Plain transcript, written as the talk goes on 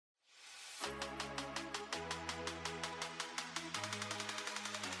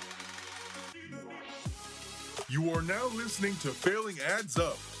You are now listening to Failing Adds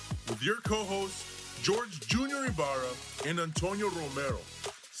Up with your co-hosts, George Jr. Ibarra and Antonio Romero.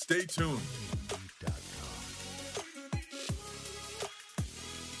 Stay tuned.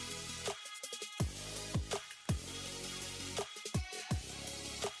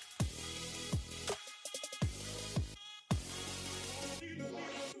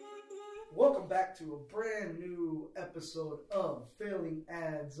 Welcome back to a brand new episode of Failing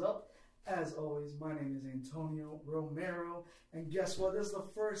Adds Up. As always, my name is Antonio Romero, and guess what? This is the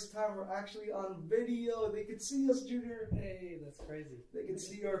first time we're actually on video. They can see us, Junior. Hey, that's crazy. They can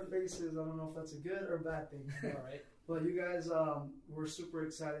see our faces. I don't know if that's a good or bad thing. All right. But you guys, we're super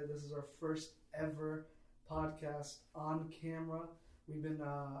excited. This is our first ever podcast on camera. We've been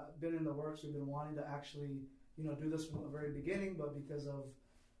in the works. We've been wanting to actually, do this from the very beginning, but because of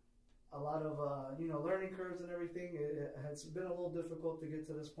a lot of learning curves and everything, it has been a little difficult to get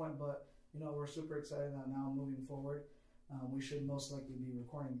to this point, but we're super excited that now moving forward, we should most likely be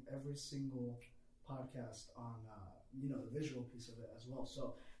recording every single podcast on the visual piece of it as well.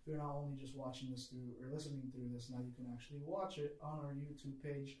 So if you're not only just watching this through or listening through this, now you can actually watch it on our YouTube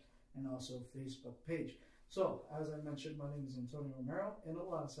page and also Facebook page. So as I mentioned, my name is Antonio Romero, and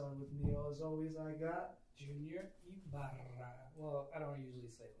alongside with me as always I got Junior Ibarra. Well, I don't usually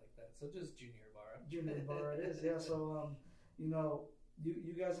say it like that, so just Junior Ibarra. Junior Ibarra it is, yeah. So,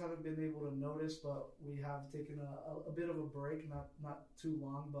 you guys haven't been able to notice, but we have taken a bit of a break, not too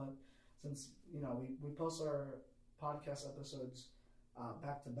long, but since, we post our podcast episodes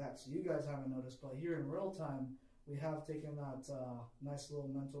back to back, so you guys haven't noticed, but here in real time, we have taken that nice little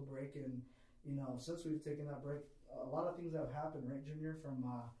mental break, and, since we've taken that break, a lot of things have happened, right, Junior, from,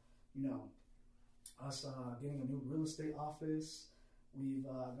 us getting a new real estate office. We've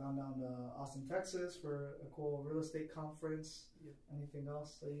gone down to Austin, Texas for a cool real estate conference. Yep. Anything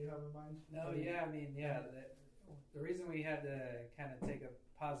else that you have in mind? No, yeah, the reason we had to kind of take a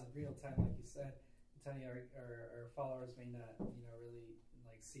pause in real time, like you said, Antonio, our followers may not, really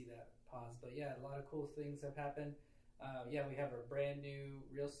see that pause, but yeah, a lot of cool things have happened. We have a brand new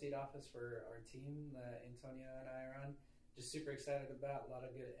real estate office for our team that Antonio and I are on. Just super excited about, a lot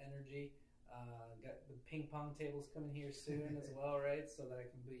of good energy. Got the ping pong tables coming here soon as well, right? So that I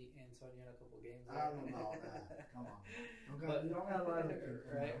can beat Antonio in a couple games. I don't know all that. Come on. You don't got a lot of it.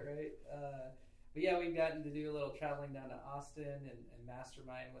 Right. But yeah, we've gotten to do a little traveling down to Austin and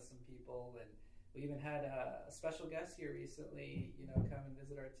mastermind with some people. And we even had a special guest here recently, come and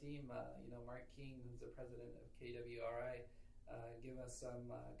visit our team. Mark King, who's the president of KWRI, give us some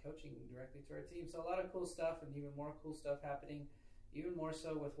coaching directly to our team. So a lot of cool stuff and even more cool stuff happening. Even more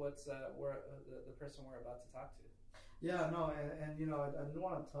so with what's the person we're about to talk to. Yeah, no, and I do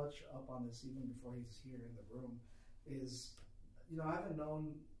want to touch up on this even before he's here in the room. Is I haven't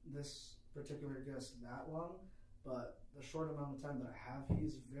known this particular guest that long, but the short amount of time that I have,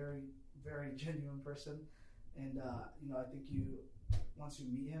 he's a very, very genuine person, and I think once you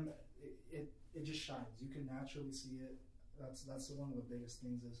meet him, it just shines. You can naturally see it. That's one of the biggest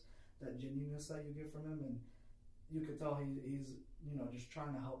things is that genuineness that you get from him, and you could tell he's just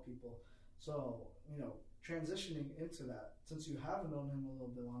trying to help people. So, transitioning into that, since you have known him a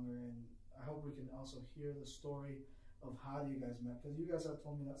little bit longer, and I hope we can also hear the story of how you guys met, because you guys have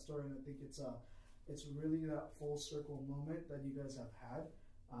told me that story, and I think it's really that full circle moment that you guys have had.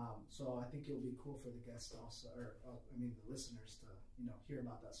 So I think it'll be cool for the guests also, the listeners to, hear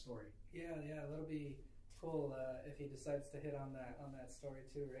about that story. Yeah, that'll be cool if he decides to hit on that story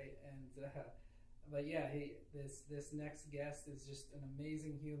too, right? And but yeah, this next guest is just an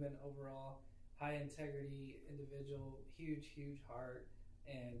amazing human overall, high integrity individual, huge heart,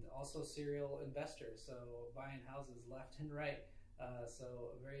 and also serial investor. So buying houses left and right. So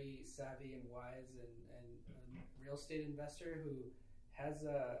a very savvy and wise and real estate investor who has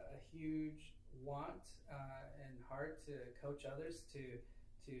a huge want and heart to coach others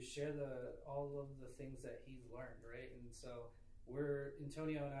to share all of the things that he's learned, right? And so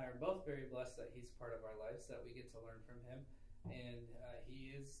Antonio and I are both very blessed that he's part of our lives, that we get to learn from him, and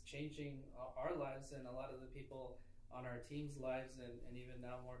he is changing our lives and a lot of the people on our team's lives, and even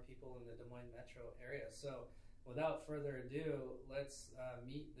now more people in the Des Moines metro area. So without further ado, let's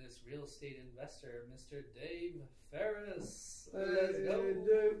meet this real estate investor, Mr. Dave Ferris. Let's go.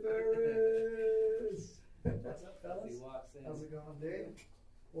 Dave Ferris. What's up, fellas? He walks in. How's it going, Dave?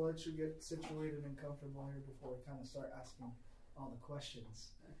 We'll let you get situated and comfortable here before we kind of start asking all the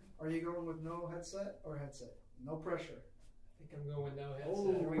questions. Are you going with no headset or headset? No pressure. I think I'm going with no headset.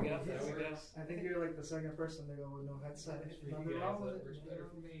 Oh, there we go. I think you're like the second person to go with no headset. Nothing wrong with it. Works better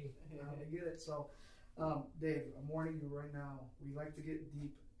for me. I get it. So, Dave, I'm warning you right now. We like to get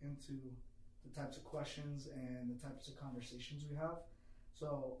deep into the types of questions and the types of conversations we have.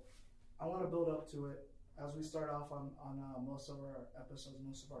 So I want to build up to it as we start off on most of our episodes,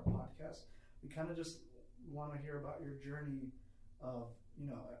 most of our podcasts. We kind of just want to hear about your journey of,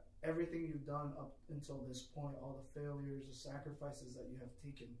 everything you've done up until this point, all the failures, the sacrifices that you have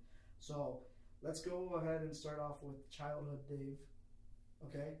taken. So let's go ahead and start off with childhood Dave.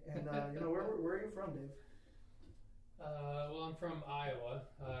 Okay, and where are you from, Dave? Well, I'm from Iowa.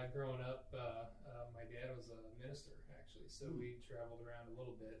 Growing up, my dad was a minister, actually, so we traveled around a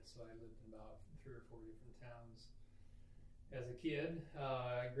little bit. So I lived in about 3 or 4 different towns. As a kid,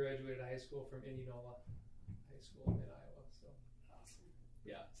 I graduated high school from Indianola High School in Iowa. So, Awesome.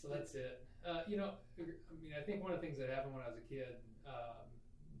 yeah, so that's it. I think one of the things that happened when I was a kid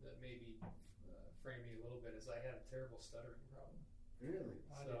that maybe framed me a little bit is I had a terrible stuttering problem. Really?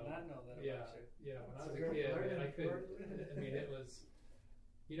 I did not know that about you. Yeah, when I was That's a kid, learning. I couldn't. It was,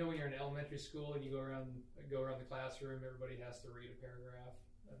 when you're in elementary school and you go around the classroom, everybody has to read a paragraph.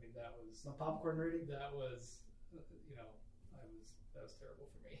 I mean, that was The popcorn reading? that was terrible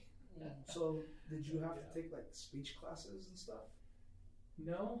for me. So did you have to Yeah. take like speech classes and stuff?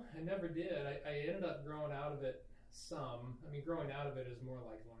 No, I never did. I ended up growing out of it some. I mean, growing out of it is more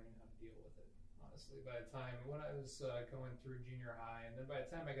like learning how to deal with it, honestly. By the time when I was going through junior high, and then by the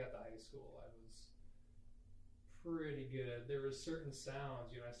time I got to high school, I was pretty good. There were certain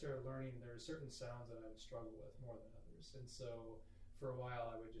sounds, I started learning there were certain sounds that I would struggle with more than others. And so for a while,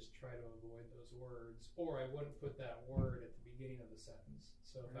 I would just try to avoid those words, or I wouldn't put that word at the beginning of the sentence.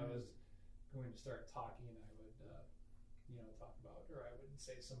 So if I was going to start talking, I would, talk about, or I would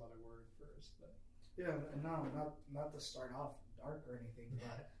say some other word first. But Yeah, and no, not to start off dark or anything,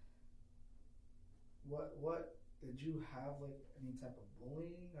 but what did you have like any type of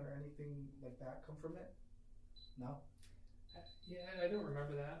bullying or anything like that come from it? No. yeah, I don't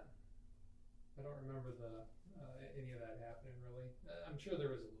remember that. I don't remember any of that happening really. I'm sure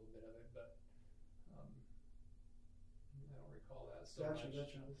there was a little bit of it, but I don't recall that so Gotcha.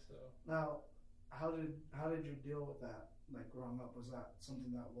 much. So Now, how did you deal with that? Like growing up, was that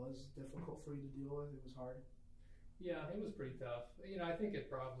something that was difficult for you to deal with? It was hard. yeah, it was pretty tough. I think it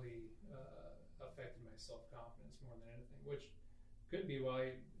probably affected my self-confidence more than anything, which could be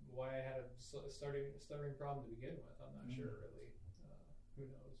why I had a stuttering problem to begin with. I'm not sure really. Who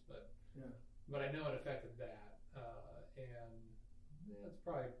knows? But Yeah. But I know it affected that, and that's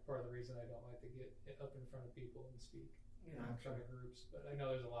probably part of the reason I don't like to get up in front of people and speak Yeah, in front of groups. But I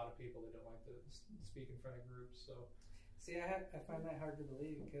know there's a lot of people that don't like to speak in front of groups. So See, I find that hard to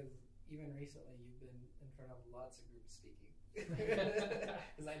believe because even recently you've been in front of lots of groups speaking.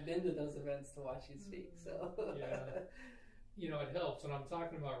 Because I've been to those events to watch you speak. So yeah, it helps when I'm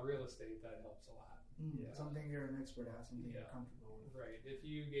talking about real estate. That helps a lot. Yeah. Something you're an expert at, something you're Yeah. comfortable with. Right. If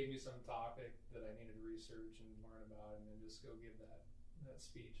you gave me some topic that I needed to research and learn about, and then just go give that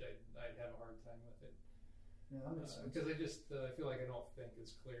speech, I'd have a hard time with it. Yeah, that makes sense. Because I just feel like I don't think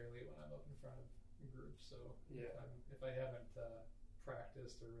as clearly when I'm up in front of groups. So Yeah. if I haven't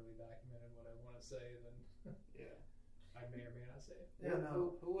practiced or really documented what I want to say, then yeah. I may or may not say it. Yeah,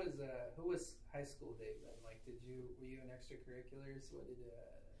 no. Who was high school Dave then? Like, were you in extracurriculars? Or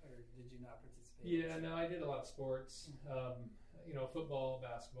did you not participate? Yeah, no, I did a lot of sports. Football,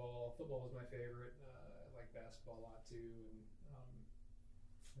 basketball. Football was my favorite. I liked basketball a lot too, and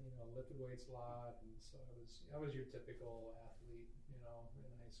lifted weights a lot. And so I was your typical athlete, in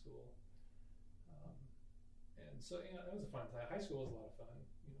high school. And so it was a fun time. High school was a lot of fun,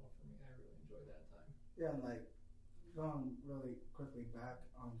 for me. I really enjoyed that time. Yeah, and like going really quickly back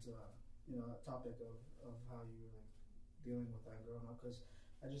onto that topic of how you were like dealing with that growing up, because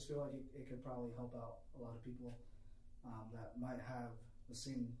I just feel like it could probably help out a lot of people that might have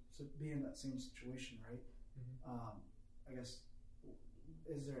be in that same situation, right? Mm-hmm. I guess,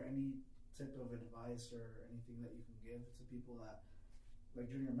 is there any type of advice or anything that you can give to people that, like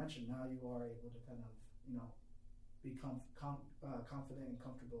Junior mentioned, now you are able to kind of be confident and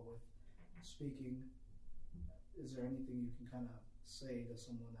comfortable with speaking? Is there anything you can kind of say to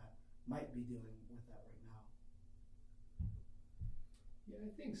someone that might be dealing with that right now? Yeah,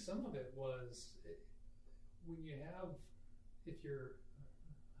 I think some of it was when you have, if you're,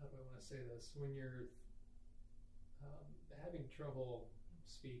 how do I want to say this? When you're having trouble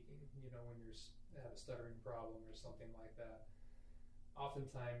speaking, when you have a stuttering problem or something like that,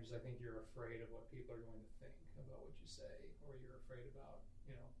 oftentimes I think you're afraid of what people are going to think about what you say, or you're afraid about,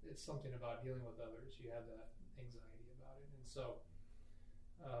 it's something about dealing with others. You have that anxiety about it. And so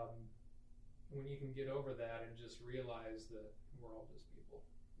when you can get over that and just realize that we're all just people,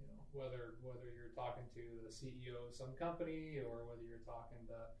 whether you're talking to the CEO of some company or whether you're talking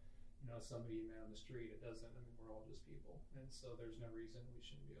to somebody you met on the street. It doesn't. I mean, we're all just people, and so there's no reason we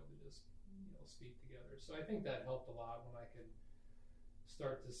shouldn't be able to just speak together. So I think that helped a lot when I could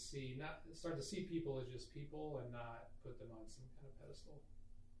start to see people as just people and not put them on some kind of pedestal.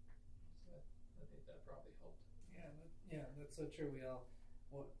 So I think that probably helped. Yeah, that's so true. We all,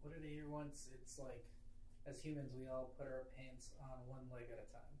 what did I hear once? It's like, as humans, we all put our pants on one leg at a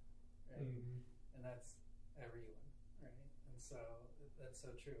time, right? Mm-hmm. And that's everyone, right? And so that's so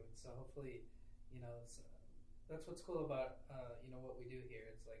true. And so hopefully, that's what's cool about what we do here.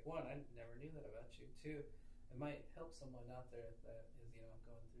 It's like, one, I never knew that about you. Two, it might help someone out there that is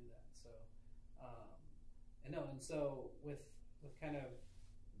going through that. So and so with kind of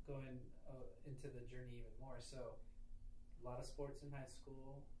going into the journey even more. So a lot of sports in high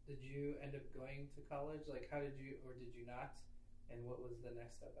school. Did you end up going to college? Like, how did you, or did you not? And what was the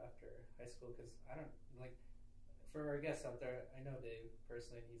next step after high school? Because I don't, like, for our guests out there, I know Dave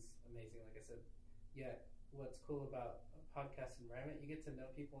personally, and he's amazing, like I said. Yet, what's cool about a podcast environment, you get to know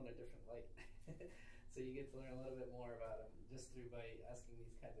people in a different light. So you get to learn a little bit more about them just by asking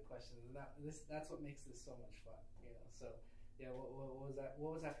these kinds of questions. And that's what makes this so much fun, So, yeah, what was that?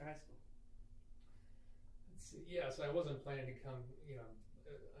 What was after high school? Yeah, so I wasn't planning to come,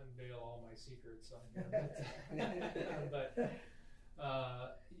 unveil all my secrets on here. But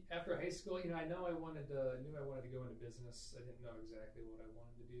after high school, I knew I wanted to go into business. I didn't know exactly what I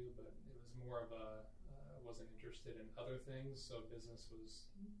wanted to do, but it was more of I wasn't interested in other things, so business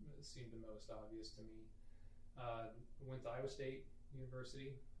seemed the most obvious to me. Went to Iowa State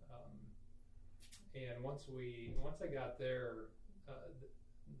University, and once I got there,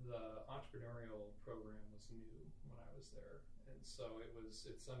 the entrepreneurial program was new when I was there, and so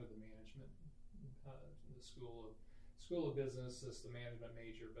it's under the management, the School of Business. It's the management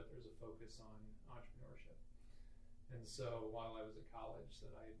major, but there's a focus on entrepreneurship. And so while I was at college,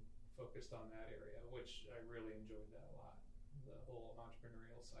 that I focused on that area, which I really enjoyed that a lot, the whole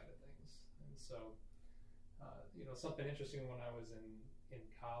entrepreneurial side of things. And so, something interesting when I was in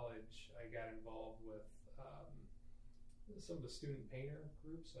college, I got involved with some of the student painter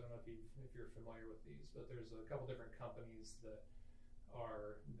groups. I don't know if you're familiar with these, but there's a couple different companies that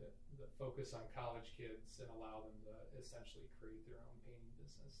focus on college kids and allow them to essentially create their own painting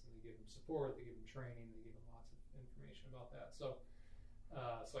business. And they give them support, they give them training, they give them lots of information about that. So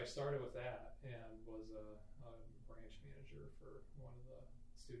I started with that and was a branch manager for one of the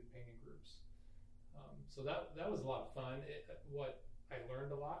student painting groups. So that was a lot of fun. What I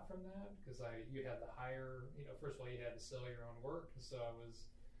learned a lot from that, because you had to hire, first of all, you had to sell your own work. So I was,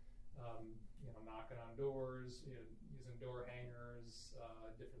 knocking on doors, using door hangers,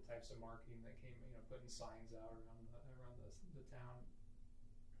 different types of marketing that came, putting signs out around the town.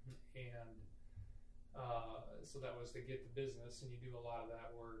 And so that was to get the business, and you do a lot of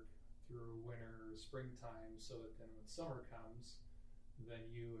that work through winter, springtime, so that then when summer comes, then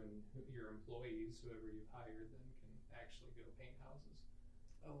you and your employees, whoever you've hired, then can actually go paint houses.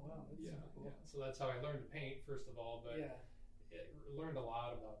 Oh wow, that's super cool. Yeah. So that's how I learned to paint, first of all, but yeah. It learned a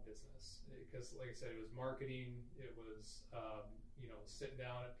lot about business, because, like I said, it was marketing. It was sitting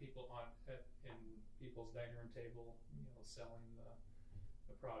down at in people's dining room table, selling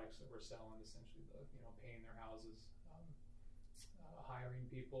the products that we're selling, essentially painting their houses, hiring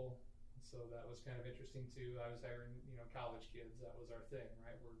people. So that was kind of interesting too. I was hiring college kids. That was our thing,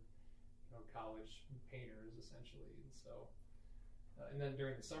 right? We're college painters essentially, and so and then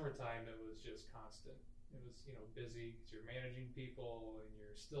during the summertime it was just constant. It was busy because you're managing people and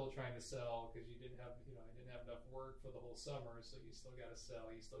you're still trying to sell, because you didn't have I didn't have enough work for the whole summer, so you still got to sell,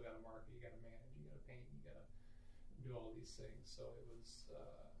 you still got to market, you got to manage, you got to paint, you got to do all these things. So it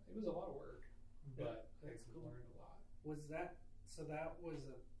was a lot of work, but I learned a lot. Was that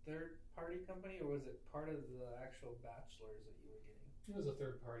a third party company, or was it part of the actual bachelor's that you were getting? It was a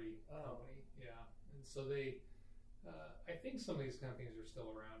third party company, yeah. And so they, I think some of these companies are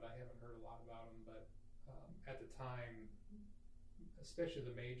still around. I haven't heard a lot about them, but at the time, especially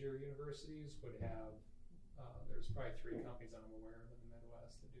the major universities would have, there's probably 3 companies I'm aware of in the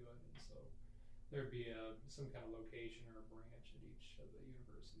Midwest that do it, and so there'd be some kind of location or a branch at each of the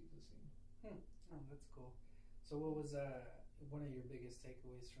universities, it seemed. Oh, that's cool. So what was one of your biggest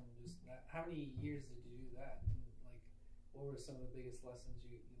takeaways from just that? How many years did you do that? And what were some of the biggest lessons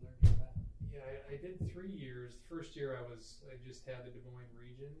you learned from that? Yeah, I did 3 years. The first year I just had the Des Moines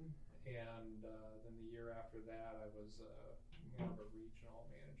region, and then the year after that I was more of a regional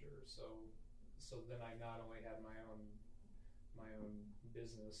manager. So then I not only had my own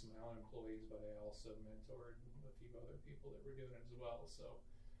business, my own employees, but I also mentored a few other people that were doing it as well. So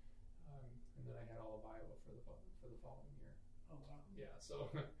and then I had all of Iowa for the following year. Oh wow! Yeah, so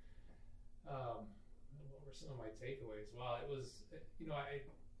What were some of my takeaways? Well, it was,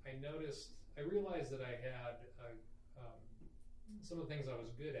 I noticed, I realized that I had some of the things I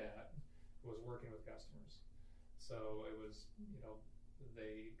was good at was working with customers. So it was,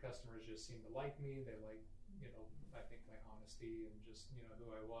 customers just seemed to like me. They liked, I think my honesty and just, who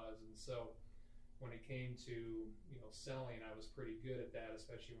I was. And so when it came to, selling, I was pretty good at that,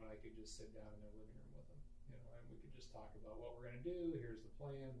 especially when I could just sit down in their living room with them, and we could just talk about what we're going to do. Here's the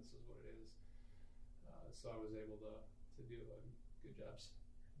plan. This is what it is. So I was able to do a good job,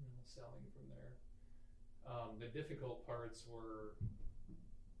 selling from there. The difficult parts were,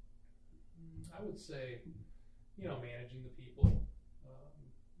 I would say, managing the people,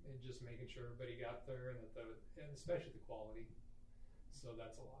 and just making sure everybody got there, and especially the quality. So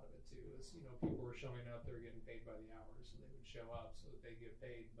that's a lot of it too. Is people were showing up, they were getting paid by the hour, so they would show up so that they get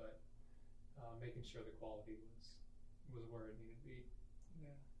paid, but making sure the quality was where it needed to be.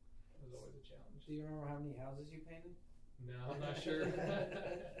 Yeah, was always a challenge. Do you remember how many houses you painted? No, I'm not sure.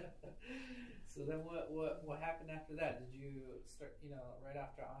 So then what happened after that? Did you start, right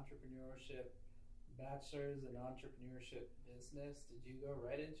after entrepreneurship, bachelor's in entrepreneurship business, did you go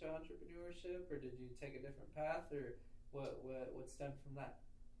right into entrepreneurship, or did you take a different path, or what stemmed from that?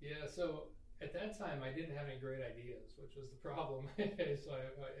 Yeah, so at that time I didn't have any great ideas, which was the problem. So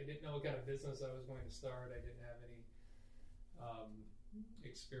I didn't know what kind of business I was going to start. I didn't have any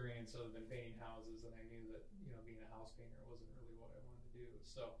experience other than painting houses, and I knew that being a house painter wasn't really what I wanted to do.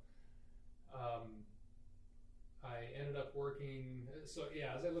 So I ended up working. So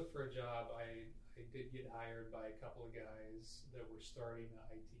yeah, as I looked for a job, I did get hired by a couple of guys that were starting an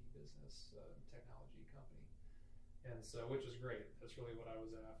IT business, technology company, and so which was great. That's really what I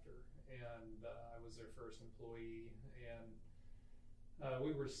was after, and I was their first employee, and we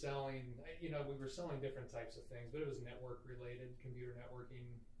were selling, different types of things, but it was network related, computer networking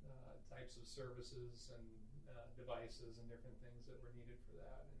types of services and devices and different things that were needed for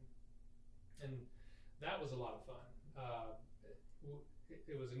that, and that was a lot of fun.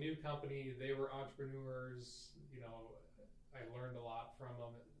 It was a new company. They were entrepreneurs. I learned a lot from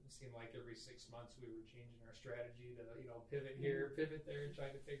them. It seemed like every 6 months we were changing our strategy to pivot here, pivot there,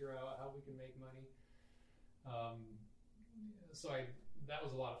 trying to figure out how we can make money. So that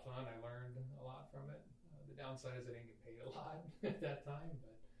was a lot of fun. I learned a lot from it. The downside is I didn't get paid a lot at that time,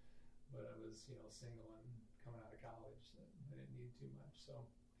 but I was single and coming out of college, so I didn't need too much. So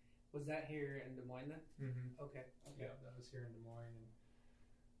was that here in Des Moines then? Mm-hmm. Okay. Yeah, that was here in Des Moines.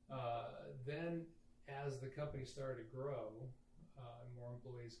 And then as the company started to grow, more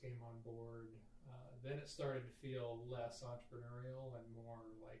employees came on board. Then it started to feel less entrepreneurial and more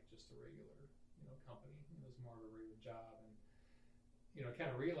like just a regular, company. It was more of a regular job, and kind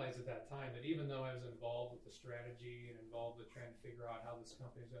of realized at that time that even though I was involved with the strategy and involved with trying to figure out how this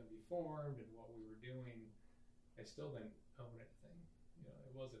company was going to be formed and what we were doing, I still didn't own anything.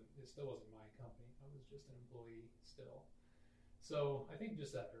 It still wasn't my company. I was just an employee still. So I think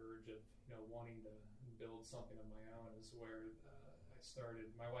just that urge of wanting to build something of my own is where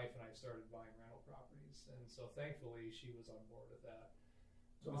my wife and I started buying rental properties, and so thankfully she was on board with that.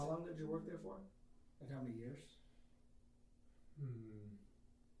 So how long did you work there for? Like how many years?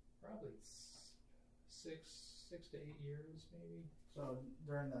 Probably 6 to 8 years, maybe. So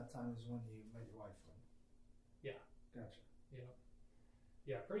during that time is when you met your wife then? Yeah. Gotcha. Yeah.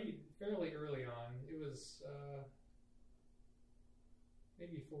 Yeah, fairly early on. It was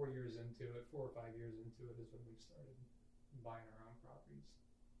maybe 4 years into it, 4 or 5 years into it is when we started buying our own properties.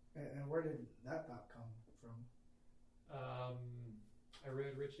 And where did that thought come from? I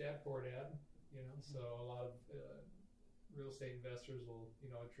read Rich Dad Poor Dad, so a lot of real estate investors will,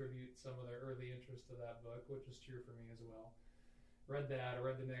 attribute some of their early interest to that book, which is true for me as well. Read that. I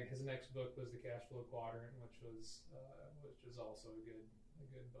read his next book was The Cash Flow Quadrant, which was also a good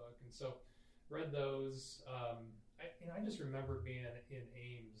book, and so read those. I just remember being in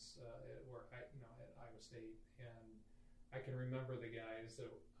Ames, at Iowa State, and I can remember the guys that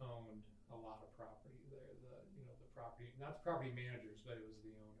owned a lot of property there. The property, not the property managers, but it was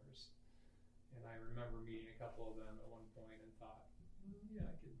the owners. And I remember meeting a couple of them at one point and thought, yeah,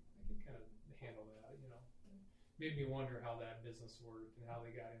 I could kind of handle that. Made me wonder how that business worked and how they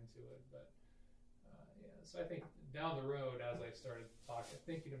got into it. But yeah, so I think down the road, as I started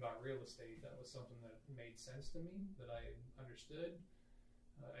thinking about real estate, that was something that made sense to me, that I understood.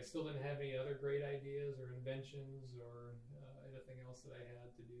 I still didn't have any other great ideas or inventions or anything else that I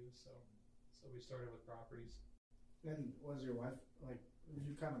had to do. So we started with properties. And was your wife,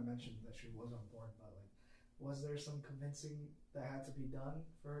 you kind of mentioned that she was on board, but was there some convincing that had to be done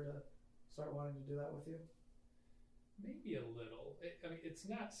for her to start wanting to do that with you? Maybe a little. I mean, it's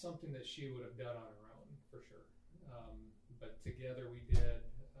not something that she would have done on her own, for sure. But together we did.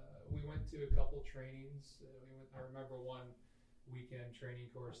 We went to a couple trainings. I remember one weekend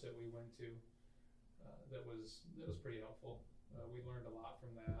training course that we went to. That was pretty helpful. We learned a lot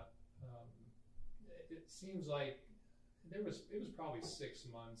from that. It seems like it was probably 6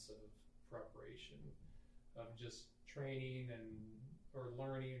 months of preparation, of just training or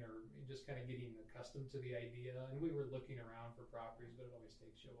learning, or just kind of getting accustomed to the idea. And we were looking around for properties, but it always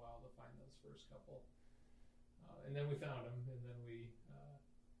takes you a while to find those first couple. And then we found them, and then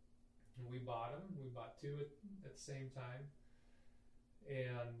we bought them. We bought 2 at the same time,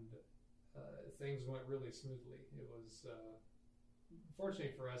 and things went really smoothly. It was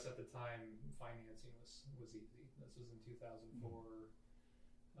fortunately for us at the time, financing was easy. This was in 2004.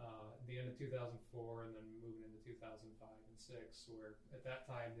 The end of 2004, and then moving into 2005 and 6, where at that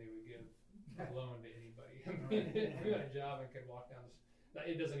time they would give a loan to anybody. I mean, if you had a job and could walk down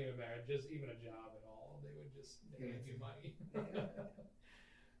it doesn't even matter, just even a job at all, they would just hand you money.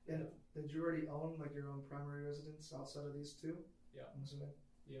 And did you already own like your own primary residence outside of these 2? Yeah. I'm assuming?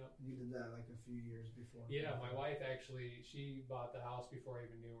 Yeah. You did that like a few years before. Yeah, my wife actually, she bought the house before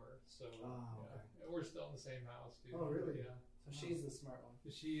I even knew her. So okay. We're still in the same house, too. Oh, really? Yeah. So she's the smart one.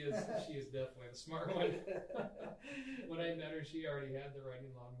 She is definitely the smart one. When I met her, she already had the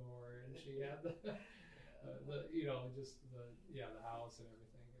riding lawnmower, and she had the house and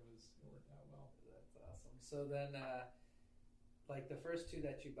everything. It worked out well. That's awesome. So then, like the first 2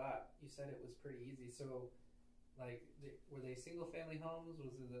 that you bought, you said it was pretty easy. So, like, were they single family homes?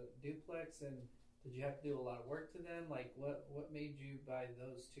 Was it a duplex? And did you have to do a lot of work to them? Like, what made you buy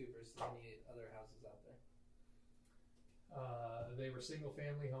those 2 versus any other houses out there? They were single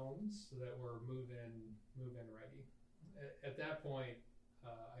family homes that were move-in ready. At that point,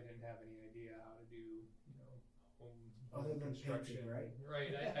 I didn't have any idea how to do, home Other than construction. painting, right?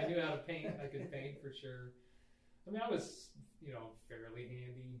 Right. I knew how to paint. I could paint for sure. I mean, I was, fairly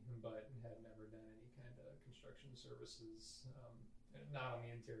handy, but had never done any kind of construction services, not on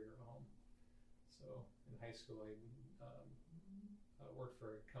the interior of a home. So in high school, I worked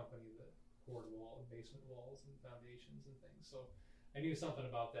for a company that poured basement walls and foundations and things. So I knew something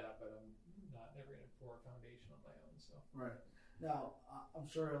about that, but I'm never going to pour a foundation on my own. So right. Now, I'm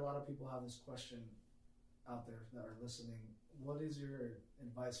sure a lot of people have this question out there that are listening. What is your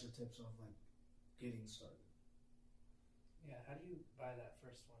advice or tips of like getting started? Yeah, how do you buy that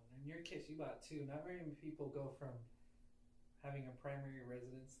first one? In your case, you bought 2. Not very many people go from having a primary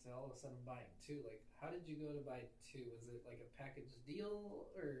residence to all of a sudden buying 2. Like, how did you go to buy 2? Was it like a package deal,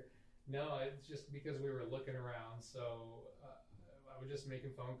 or? No, it's just because we were looking around. So I was just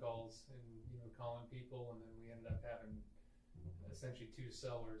making phone calls and calling people, and then we ended up having essentially 2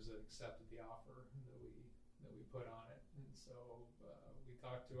 sellers that accepted the offer that we put on it. And so we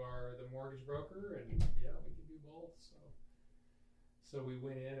talked to the mortgage broker, and we could do both. So we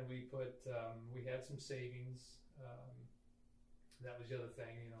went in and we put we had some savings. That was the other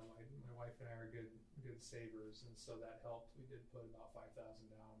thing. My wife and I are good savers, and so that helped. We did put about $5,000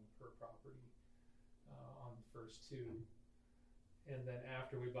 down per property on the first 2, and then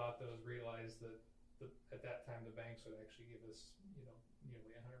after we bought those, realized that at that time the banks would actually give us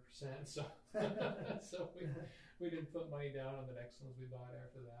nearly 100%. So so we didn't put money down on the next ones we bought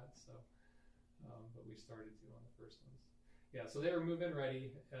after that. So but we started to on the first ones. Yeah, so they were move-in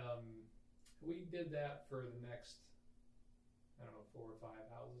ready. We did that for the next, 4 or 5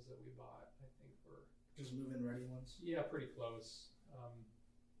 houses that we bought. I think were just move-in ready ones. Yeah, pretty close.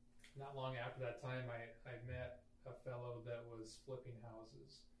 Not long after that time, I met a fellow that was flipping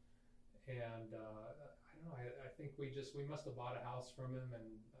houses, and I don't know. I think we must have bought a house from him,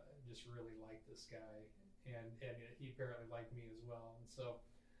 and just really liked this guy, and he apparently liked me as well. And so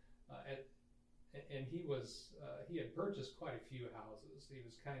and he had purchased quite a few houses. He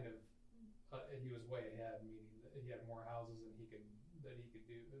was kind of he was way ahead, meaning that he had more houses than he could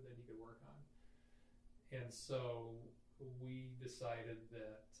work on. And so we decided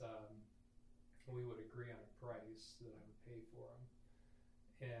that we would agree on a price that I would pay for him,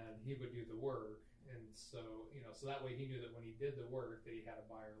 and he would do the work. And so so that way he knew that when he did the work that he had a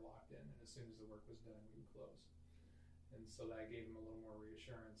buyer locked in, and as soon as the work was done, we would close. And so that gave him a little more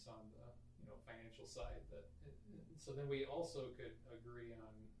reassurance on the financial side. So then we also could agree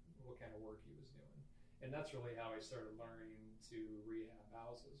on what kind of work he was doing, and that's really how I started learning to rehab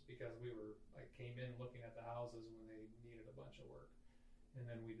houses, because we came in looking at the houses when they needed a bunch of work, and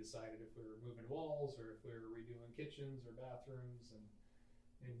then we decided if we were moving walls or if we were redoing kitchens or bathrooms, and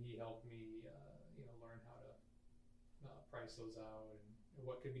he helped me learn how to price those out, and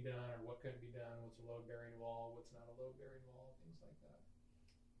what could be done or what couldn't be done, what's a load-bearing wall, what's not a load-bearing wall, things like that.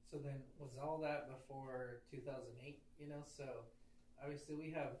 So then, was all that before 2008? So obviously we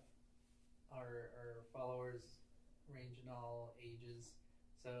have our followers range in all ages.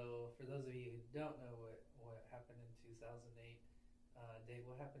 So for those of you who don't know what happened in 2008, Dave,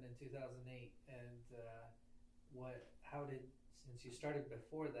 what happened in 2008, and since you started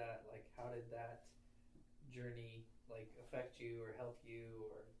before that, like how did that journey like affect you or help you,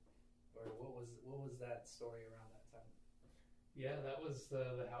 or what was that story around that time? Yeah, that was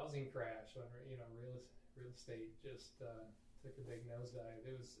the housing crash when real estate just took a big nosedive.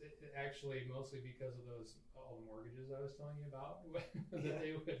 It was actually mostly because of all the mortgages I was telling you about that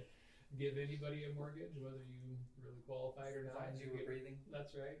they would give anybody a mortgage, whether you really qualified or not. As long as you were breathing.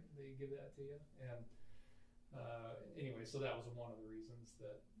 That's right. They give that to you. And anyway, so that was one of the reasons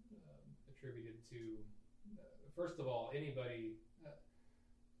that attributed to, first of all, anybody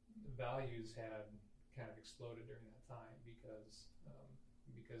values had kind of exploded during that time because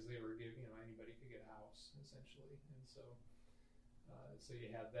they were giving, anybody could get a house essentially, and so you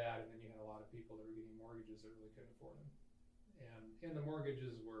had that, and then you had a lot of people that were getting mortgages that really couldn't afford them, and the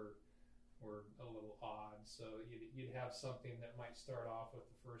mortgages were a little odd. So you'd have something that might start off with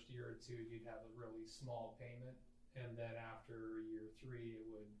the first year or two, you'd have a really small payment, and then after year 3, it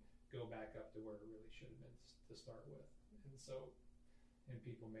would go back up to where it really should have been to start with, and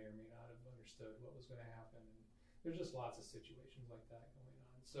people may or may not have understood what was going to happen. And there's just lots of situations like that going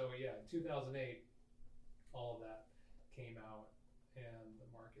on. So yeah, in 2008, all of that came out, and the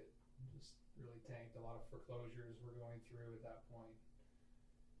market just really tanked. A lot of foreclosures were going through at that point.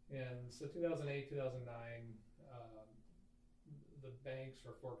 And so 2008, 2009, the banks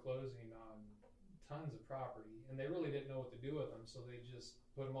were foreclosing on tons of property, and they really didn't know what to do with them, so they just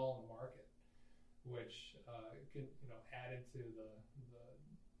put them all in the market, which added to the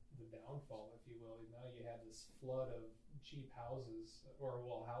downfall, if you will. Now you had this flood of cheap houses,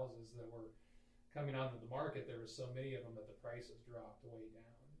 houses that were coming onto the market. There were so many of them that the prices dropped way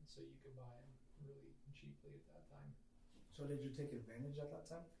down, and so you could buy them really cheaply at that time. So did you take advantage at that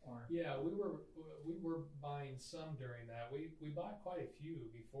time? Or? Yeah, we were buying some during that. We bought quite a few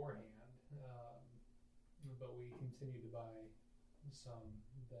beforehand, but we continued to buy some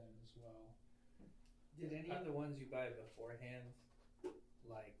then as well. Did any of the ones you buy beforehand,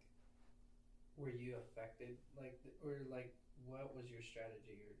 like, were you affected? What was your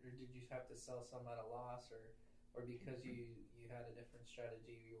strategy, or did you have to sell some at a loss, or because you had a different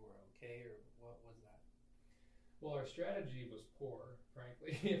strategy, you were okay, or what was that? Well, our strategy was poor,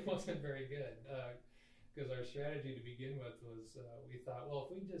 frankly. It wasn't very good, because our strategy to begin with was we thought, well,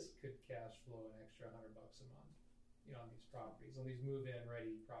 if we just could cash flow an extra $100 a month, on these properties, on these move-in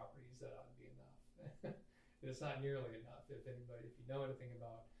ready properties, that ought to be enough. It's not nearly enough. If you know anything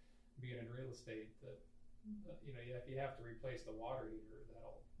about being in real estate, that if you have to replace the water heater,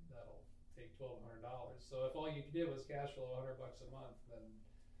 that'll take $1,200. So if all you did was cash flow $100 a month, then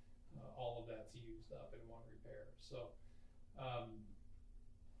all of that's used up in one repair. So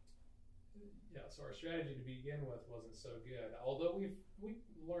so our strategy to begin with wasn't so good. Although we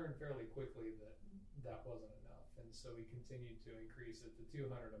learned fairly quickly that wasn't enough, and so we continued to increase it to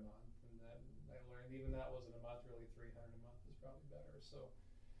 $200 a month, and then I learned even that wasn't a month. Really, $300 a month is probably better. So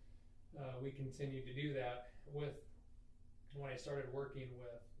we continued to do that. When I started working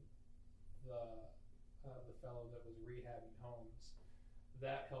with the fellow that was rehabbing homes,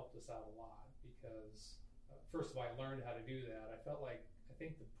 that helped us out a lot because first of all, I learned how to do that. I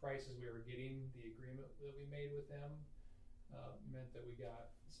think the prices we were getting, the agreement that we made with them, meant that we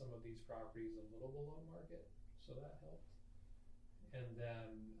got some of these properties a little below market, so that helped. And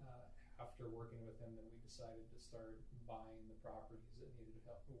then after working with them, then we decided to start buying the properties that needed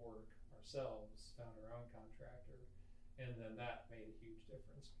help work ourselves, found our own contractor, and then that made a huge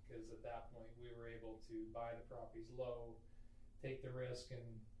difference because at that point we were able to buy the properties low, take the risk and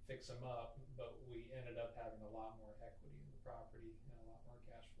fix them up, but we ended up having a lot more equity in the property and a lot more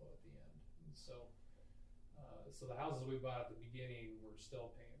cash flow at the end. And so the houses we bought at the beginning we're still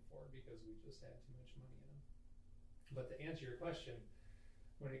paying for because we just had too much money in them. But to answer your question,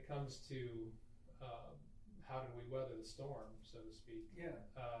 when it comes to how did we weather the storm, so to speak,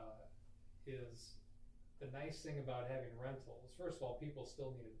 is the nice thing about having rentals. First of all, people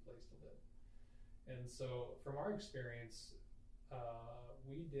still needed a place to live, and so from our experience,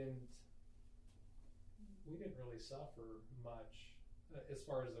 we didn't really suffer much as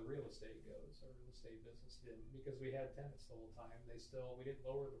far as the real estate goes. Our real estate business didn't, because we had tenants the whole time. We didn't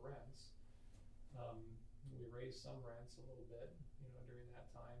lower the rents. We raised some rents a little bit, during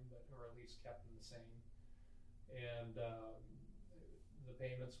that time, or at least kept them the same. And the the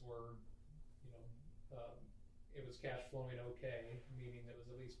payments were, it was cash flowing okay, meaning it was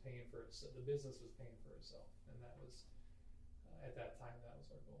at least paying for itself. The business was paying for itself, and that was at that time that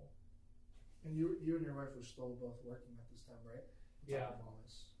was our goal. And you and your wife were still both working at this time, right? Yeah.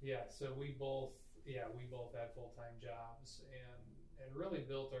 Yeah. So we both had full-time jobs, and really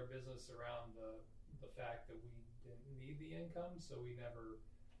built our business around the fact that we didn't need the income, so we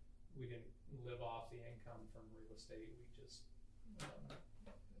didn't live off the income from real estate. We just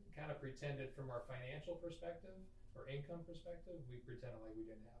kind of pretended from our financial perspective or income perspective, we pretended like we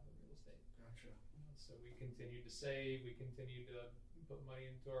didn't have the real estate. Gotcha. So we continued to save, we continued to put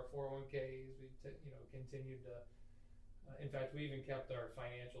money into our 401ks, we continued to, in fact, we even kept our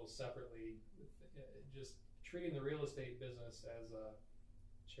financials separately, just treating the real estate business as a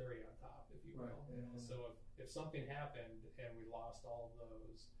cherry on top, if you will. Right, yeah. So if something happened and we lost all of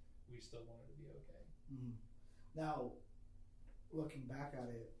those, we still wanted to be okay. Mm-hmm. Now, looking back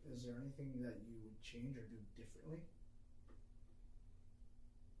at it, is there anything that you would change or do differently?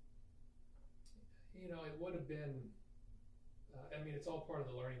 It would have been, it's all part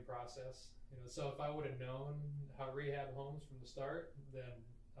of the learning process. So if I would have known how to rehab homes from the start, then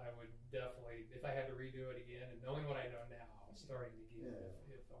I would definitely, if I had to redo it again, and knowing what I know now, starting again,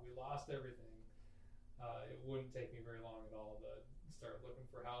 if we lost everything, it wouldn't take me very long at all to start looking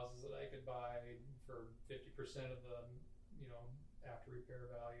for houses that I could buy for 50% of the, after repair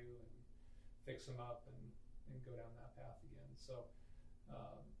value, and fix them up and go down that path again. So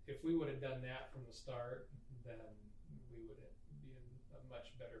if we would have done that from the start, then we would be in a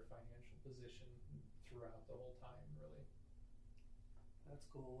much better financial position throughout the whole time, really. That's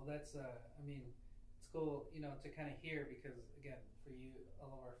cool. Well, that's it's cool, to kind of hear, because again, for you,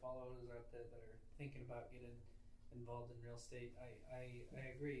 all of our followers out there that are thinking about getting involved in real estate, I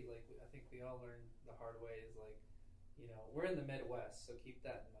agree. Like, I think we all learn the hard way is like, we're in the Midwest, so keep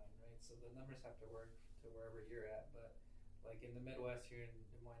that in mind, right? So the numbers have to work to wherever you're at, but like in the Midwest here in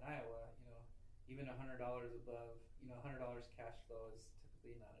Des Moines, Iowa, even $100 above, $100 cash flow is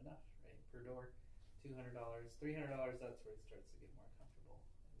typically not enough, right? Per door, $200, $300, that's where it starts to get more comfortable.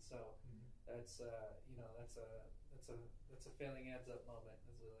 And so that's a failing adds up moment,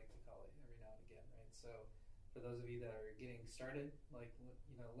 as we like to call it every now and again, right? So for those of you that are getting started, like,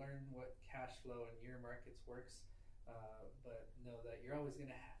 learn what cash flow in your markets works, but know that you're always going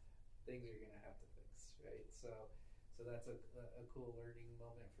to have things you're going to have to fix, right? So that's a cool learning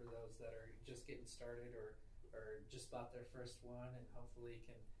moment for those that are just getting started or just bought their first one, and hopefully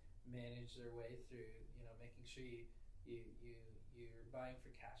can manage their way through, making sure you're buying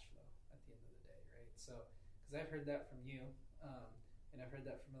for cash flow at the end of the day, right? So, because I've heard that from you, and I've heard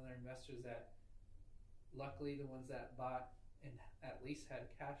that from other investors that luckily the ones that bought and at least had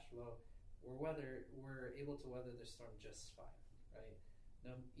cash flow were able to weather the storm just fine, right?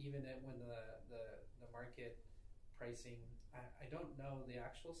 Even when the market pricing, I don't know the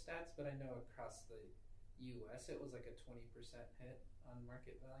actual stats, but I know across the U.S. it was like a 20% hit on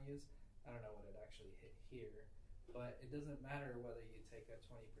market values. I don't know what it actually hit here, but it doesn't matter whether you take a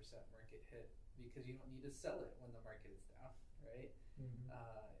 20% market hit, because you don't need to sell it when the market is down, right?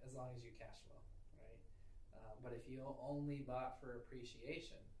 As long as you cash flow, right? But if you only bought for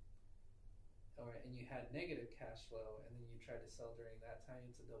appreciation, and you had negative cash flow, and then you tried to sell during that time,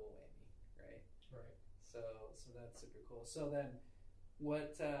 it's a double whammy, right? Right. So that's super cool. So then,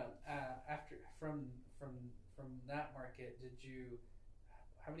 what after from that market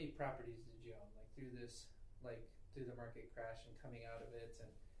how many properties did you own, like through the market crash and coming out of it,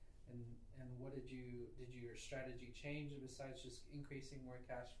 and what did your strategy change besides just increasing more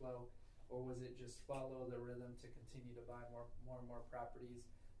cash flow, or was it just follow the rhythm to continue to buy more and more properties?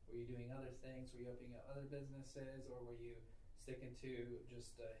 Were you doing other things? Were you opening up other businesses, or were you sticking to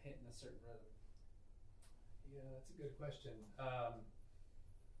just hitting a certain rhythm? Yeah, that's a good question.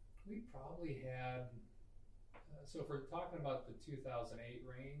 We probably had, so if we're talking about the 2008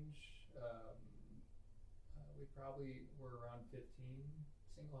 range, we probably were around 15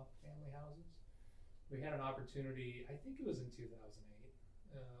 single family houses. We had an opportunity, I think it was in 2008,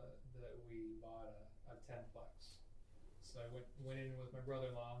 that we bought a 10-plex. So I went in with my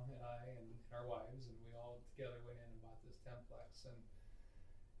brother-in-law and I and our wives, and we all together went in and bought this 10-plex.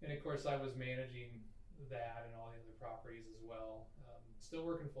 And of course I was managing that and all the other properties as well. Still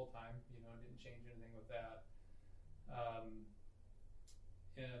working full-time, didn't change anything with that.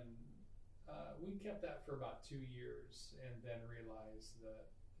 We kept that for about 2 years, and then realized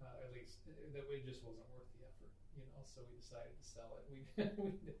that at least that it just wasn't worth the effort, so we decided to sell it.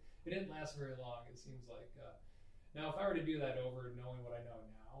 It didn't last very long, it seems like. Now, if I were to do that over, knowing what I know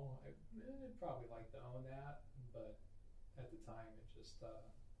now, I'd probably like to own that, but at the time. It just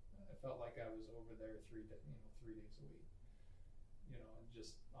I felt like I was over there 3 days a week, and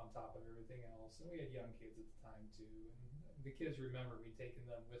just on top of everything else. And we had young kids at the time too, and the kids remember me taking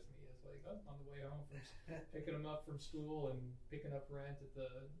them with me as like on the way home from picking them up from school and picking up rent at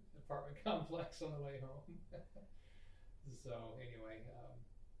the apartment complex on the way home. So anyway,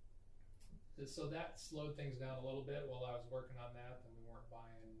 so that slowed things down a little bit while I was working on that. And we weren't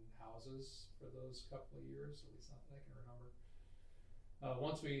buying houses for those couple of years, at least not that I can remember.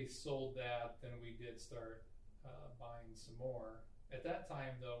 Once we sold that, then we did start buying some more. At that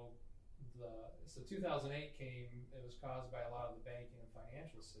time, though, so 2008 came. It was caused by a lot of the banking and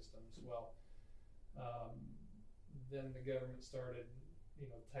financial systems. Well, then the government started,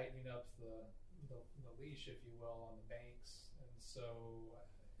 tightening up the leash, if you will, on the banks, and so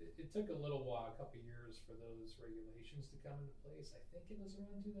it took a little while, a couple of years, for those regulations to come into place. I think it was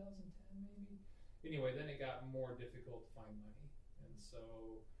around 2010, maybe. Anyway, then it got more difficult to find money, and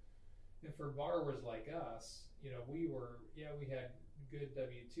so, and for borrowers like us, we had good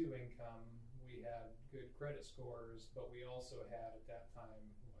W-2 income, we had good credit scores, but we also had at that time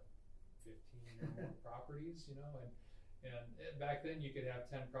 15 or more properties, and back then you could have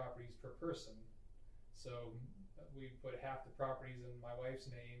 10 properties per person. So we put half the properties in my wife's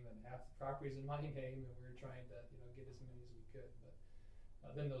name and half the properties in my name, and we were trying to get as many as we could.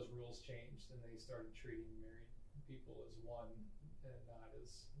 But then those rules changed, and they started treating married people as one and not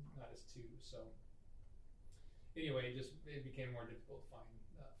as two. So anyway, it became more difficult to find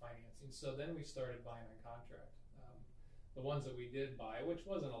financing. So then we started buying on contract. The ones that we did buy, which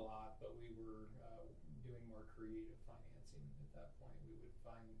wasn't a lot, but we were doing more creative financing at that point. We would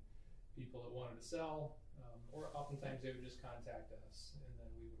find people that wanted to sell, or oftentimes they would just contact us, and then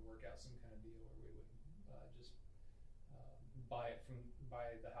we would work out some kind of deal where we would just buy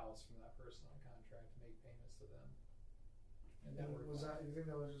the house from that person on contract, make payments to them. And that worked. You think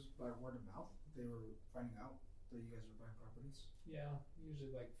that was just by word of mouth? They were finding out that you guys were buying properties? Yeah,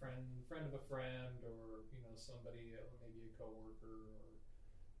 usually like friend of a friend, or somebody, maybe a coworker, or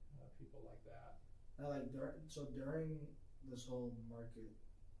people like that. Now, during this whole market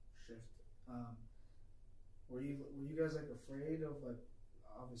shift, were you guys afraid of,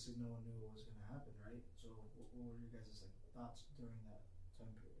 obviously no one knew what was going to happen, right? So what were your guys' thoughts during that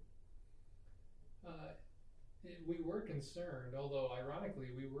time period? We were concerned, although ironically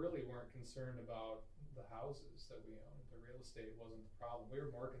we really weren't concerned about the houses that we owned. The real estate wasn't the problem. We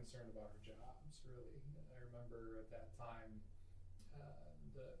were more concerned about our jobs, really. I remember at that time,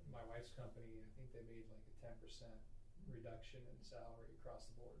 my wife's company, I think they made like a 10% reduction in salary across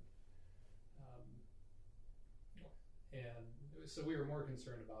the board. And so we were more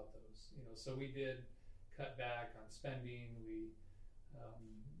concerned about those, so we did cut back on spending. We,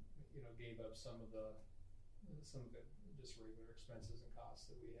 gave up some of the just regular expenses and costs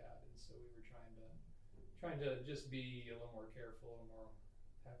that we had. And so we were trying to just be a little more careful,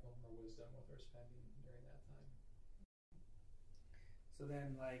 have a little more wisdom with our spending during that time. So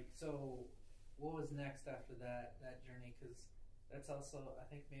then, what was next after that journey? Because that's also, I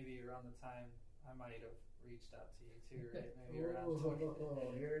think, maybe around the time I might have reached out to you too, right? Maybe around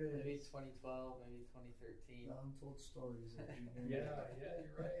here it is. Maybe 2012, maybe 2013. The untold stories of junior. Yeah,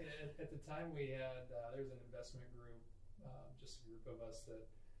 you're right. At the time, we had there's an investment group, just a group of us that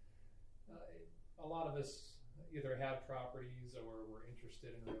a lot of us either had properties or were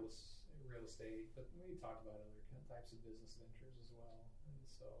interested in real estate, but we talked about other types of business ventures as well. And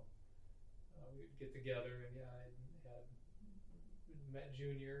so we'd get together, and I had met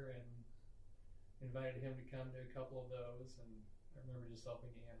Junior and invited him to come to a couple of those, and I remember just helping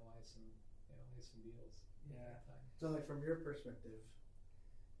you analyze some deals. Yeah. At that time. So, from your perspective,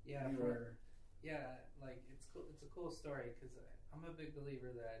 it's cool. It's a cool story, because I'm a big believer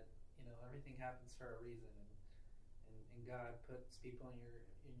that everything happens for a reason, and God puts people in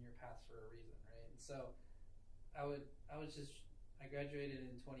your path for a reason, right? And so, I graduated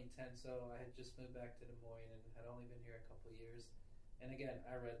in 2010, so I had just moved back to Des Moines and had only been here a couple of years. And again,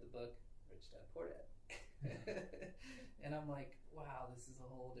 I read the book Rich Dad Poor Dad, and I'm like, wow, this is a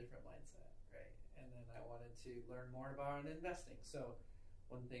whole different mindset, right? And then I wanted to learn more about investing. So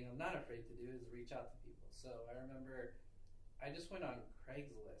one thing I'm not afraid to do is reach out to people. So I remember I just went on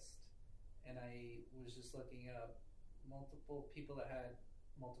Craigslist, and I was just looking up multiple people that had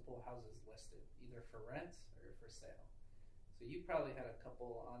multiple houses listed, either for rent or for sale. So you probably had a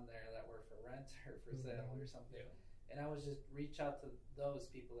couple on there that were for rent or for sale or something. Yeah. And I was just reach out to those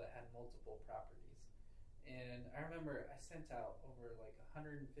people that had multiple properties. And I remember I sent out over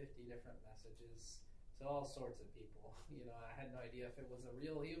 150 different messages to all sorts of people. I had no idea if it was a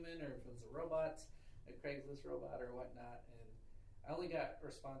real human or if it was a robot. a Craigslist robot or whatnot, and I only got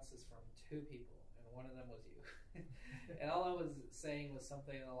responses from 2 people, and one of them was you. And all I was saying was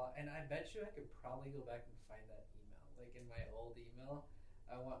something and I bet you I could probably go back and find that email, like in my old email.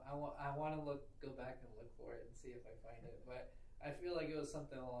 I want to go back and look for it and see if I find it, but I feel like it was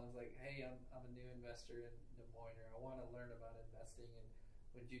something along like, hey, I'm a new investor in Des Moines, or I want to learn about investing, and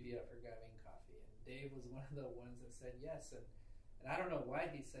would you be up for grabbing coffee? And Dave was one of the ones that said yes, and I don't know why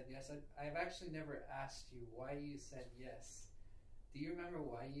he said yes. I've actually never asked you why you said yes. Do you remember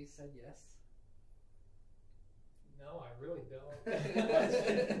why you said yes? No, I really don't.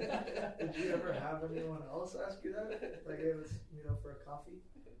 Did you ever have anyone else ask you that? Like, hey, let's meet up for a coffee?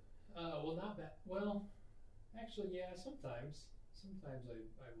 Well, not that. Well, actually, yeah, sometimes I would.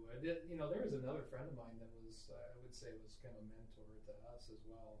 There was another friend of mine that was, I would say, was kind of a mentor to us as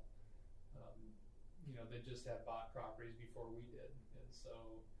well. They just had bought properties before we did, and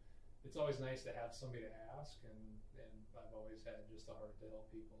so it's always nice to have somebody to ask, and I've always had just a heart to help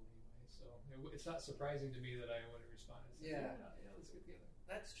people anyway. So it's not surprising to me that I would have responded. Yeah, let's get together.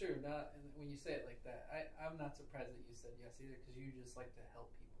 That's true. When you say it like that, I'm not surprised that you said yes either, because you just like to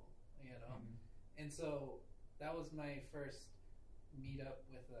help people, Mm-hmm. And so that was my first meetup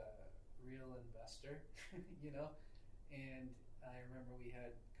with a real investor, and I remember we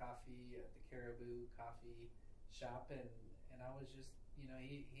had coffee at the Caribou Coffee Shop, and I was just,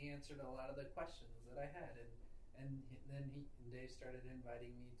 he answered a lot of the questions that I had, and then Dave started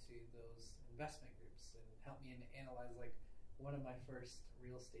inviting me to those investment groups and helped me analyze like one of my first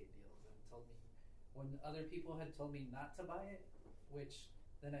real estate deals, and told me when other people had told me not to buy it, which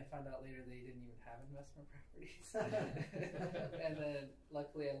then I found out later they didn't even have investment properties. And then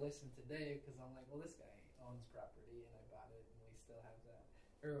luckily I listened to Dave, because I'm like, well, this guy owns property, and I bought it, and we still have that.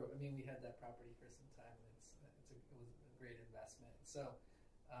 We had that property for some time, and it was a great investment. So,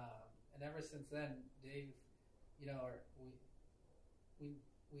 and ever since then, Dave,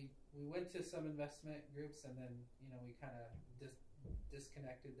 we went to some investment groups, and then we kind of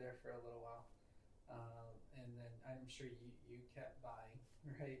disconnected there for a little while, and then I'm sure you kept buying,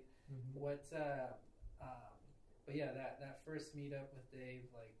 right? Mm-hmm. But yeah, that first meetup with Dave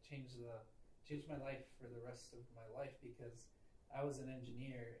changed my life for the rest of my life, because I was an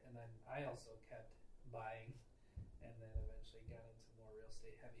engineer, and then I also kept buying, and then eventually got into more real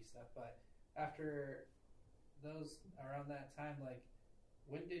estate heavy stuff. But after around that time,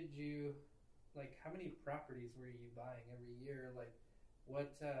 when did you, how many properties were you buying every year? What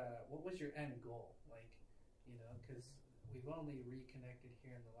was your end goal? Because we've only reconnected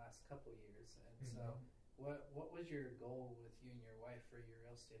here in the last couple years, and mm-hmm. so what was your goal with you and your wife for your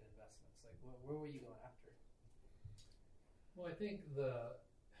real estate investments? Where were you going after? Well, I think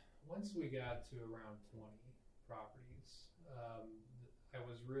once we got to around 20 properties, I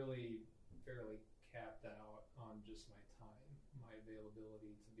was really fairly capped out on just my time, my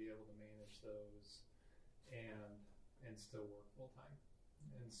availability to be able to manage those and still work full time.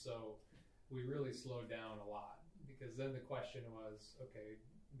 And so we really slowed down a lot, because then the question was, okay,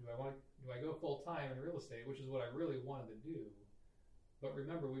 do I go full time in real estate, which is what I really wanted to do. But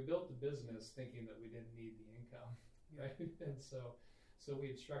remember, we built the business thinking that we didn't need the income, right? And so we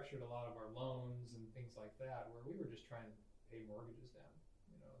had structured a lot of our loans and things like that, where we were just trying to pay mortgages down,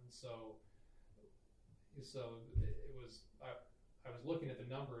 and so it was, I was looking at the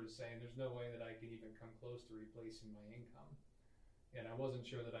numbers saying there's no way that I can even come close to replacing my income. And I wasn't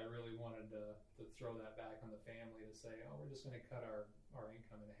sure that I really wanted to throw that back on the family to say, oh, we're just going to cut our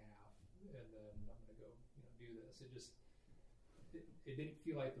income in half, and then I'm going to go do this. It didn't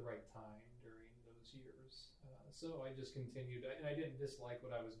feel like the right time during those years. So I just continued, and I didn't dislike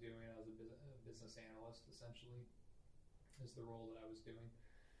what I was doing. I was a business analyst, essentially, is the role that I was doing.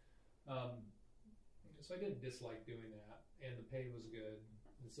 So I didn't dislike doing that, and the pay was good.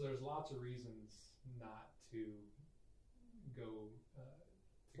 And so there's lots of reasons not to go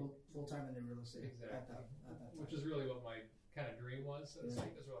full time in the real estate. Exactly. At that time. Which is really what my kind of dream was. So it's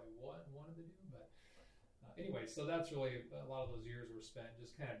that's really what I wanted to do. But anyway, so that's really a lot of those years were spent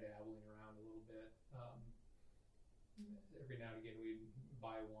just kind of dabbling around a little bit. Every now and again we'd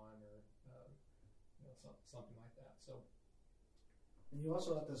buy one or something like that. So. And you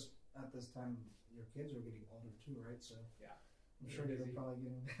also at this time your kids were getting older too, right? So yeah, I'm sure they were probably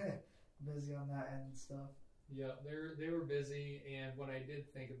getting busy on that end and stuff. Yeah, they were busy, and when I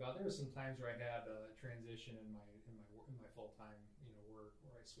did think about, there were some times where I had a transition in my full time work,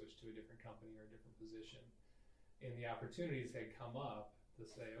 where I switched to a different company or a different position, and the opportunities had come up to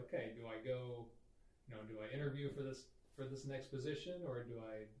say, okay, do I go, do I interview for this next position, or do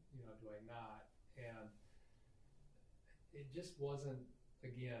I not? And it just wasn't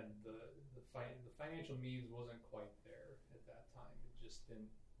again, the financial means wasn't quite there at that time. It just didn't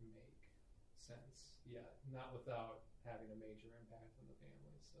make sense yet, not without having a major impact on the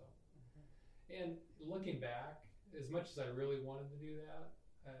family. So, and looking back, as much as I really wanted to do that,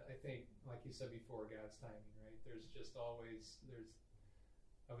 I think, like you said before, God's timing, right? There's just always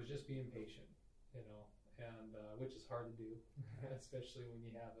I was just being patient, you know, and which is hard to do, especially when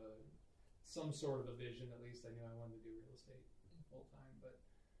you have some sort of a vision. At least I knew I wanted to do real estate full time,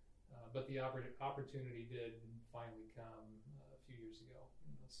 but the opportunity did finally come a few years ago.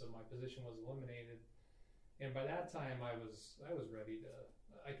 You know, so my position was eliminated, and by that time I was ready to.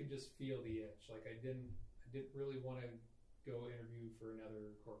 I could just feel the itch. Like I didn't really want to go interview for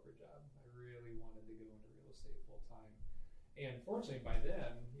another corporate job. I really wanted to go into real estate full time, and fortunately by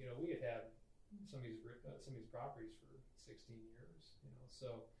then, you know, we had some of these properties for 16 years. You know,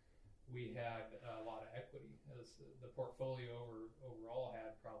 so we had a lot of equity. As the portfolio overall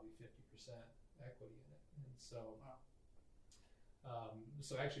had probably 50% equity in it, and so. Wow.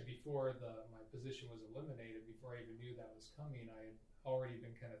 So actually, before my position was eliminated, before I even knew that was coming, I had already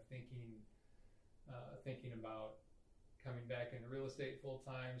been kind of thinking about coming back into real estate full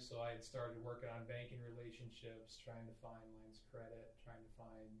time. So I had started working on banking relationships, trying to find lines of credit, trying to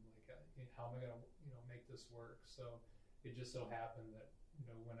find how am I going to make this work. So it just so happened that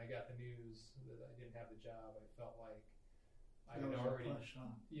when I got the news that I didn't have the job, I felt like I had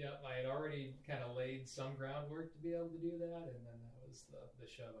already kind of laid some groundwork to be able to do that, and then that was the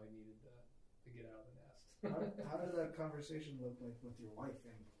shove I needed to get out of the nest. How did that conversation look like with your wife,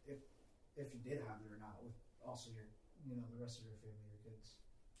 and if you did have it or not, with also your the rest of your family, your kids?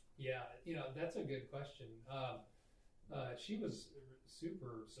 Yeah, that's a good question. She was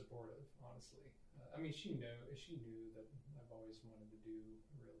super supportive, honestly. I mean, she knew that I've always wanted to do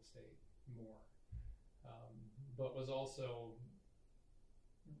real estate more, but was also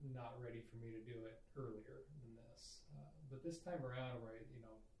not ready for me to do it earlier than this. But this time around, where I,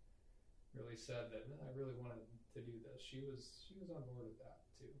 really said that I really wanted to do this, she was on board with that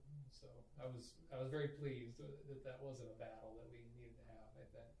too. So I was very pleased that wasn't a battle that we needed to have.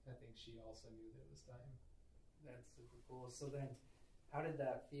 I think she also knew that it was time. That's super cool. So then, how did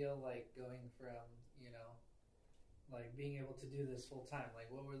that feel like going from like being able to do this full time? Like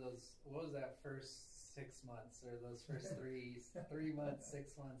what was that first 6 months, or those first 3 months,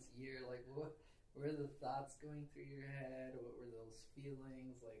 6 months, year? Like what were the thoughts going through your head? What were those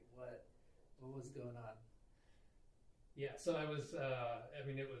feelings? Like what was going on? Yeah, so I was.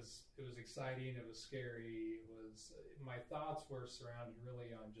 It was exciting. It was scary. It was. My thoughts were surrounded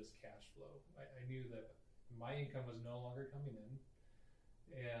really on just cash flow. I knew that my income was no longer coming in,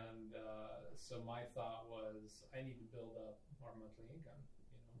 and so my thought was I need to build up our monthly income.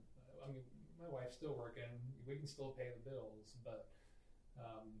 My wife's still working. We can still pay the bills, but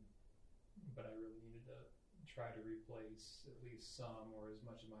I really needed to try to replace at least some or as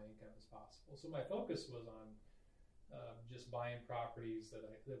much of my income as possible. So my focus was on just buying properties that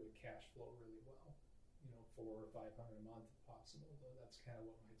would cash flow really well, $400 or $500 a month if possible. Though that's kind of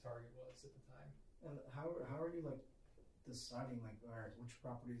what my target was at the time. And how are you deciding all right, which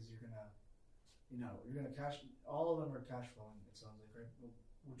properties you're gonna cash? All of them are cash flowing. It sounds like, right? But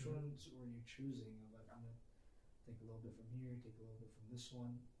which ones were you choosing? I'm gonna take a little bit from here, take a little bit from this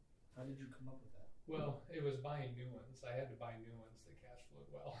one. How did you come up with that? Well, it was buying new ones. I had to buy new ones that cash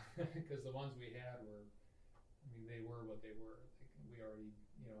flowed well because the ones we had were. They were what they were. We already,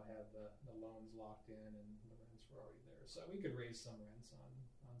 had the loans locked in, and the rents were already there. So we could raise some rents on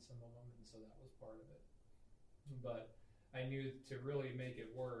some of them, and so that was part of it. But I knew to really make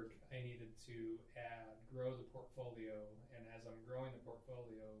it work, I needed to grow the portfolio, and as I'm growing the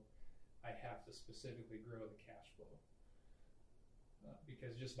portfolio, I have to specifically grow the cash flow.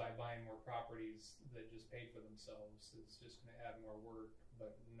 Because just by buying more properties that just paid for themselves, it's just going to add more work,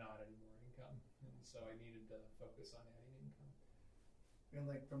 but not any more income. And so I needed to focus on adding income. And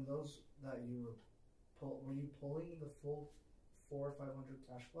from those that you were you pulling the full 400 or 500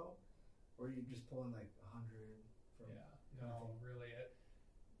 cash flow, or were you just pulling 100 from? Yeah, no, really.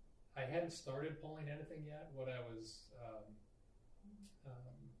 I hadn't started pulling anything yet. What I was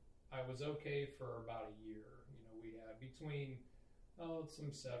okay for about a year. We had between some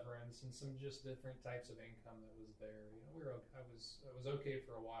severance and some just different types of income that was there. I was okay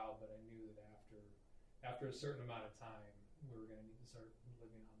for a while, but I knew that after a certain amount of time, we were going to need to start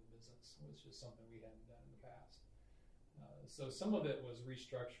living on the business, which is something we hadn't done in the past. So some of it was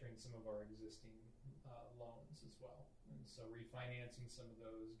restructuring some of our existing loans as well, and so refinancing some of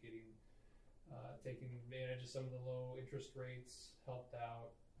those, taking advantage of some of the low interest rates helped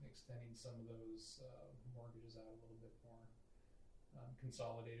out, extending some of those mortgages out a little bit more.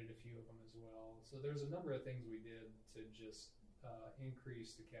 consolidated a few of them as well. So there's a number of things we did to just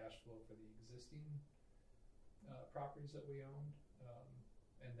increase the cash flow for the existing properties that we owned,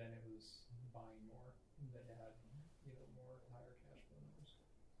 and then it was buying more that had more higher cash flow numbers.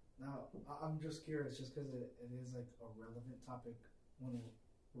 Now, I'm just curious, just because it is like a relevant topic when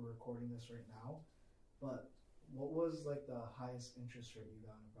we're recording this right now, but what was like the highest interest rate you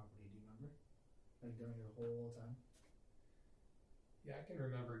got on a property? Do you remember? Like during your whole time? Yeah, I can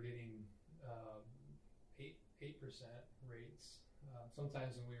remember getting 8% rates.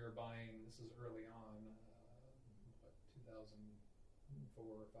 Sometimes when we were buying, this is early on, 2004,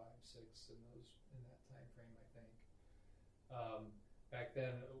 5, 6, in that time frame, I think. Back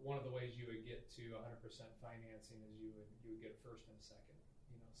then, one of the ways you would get to 100% financing is you would get a first and a second.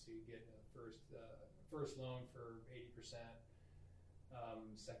 So you get a first loan for 80%,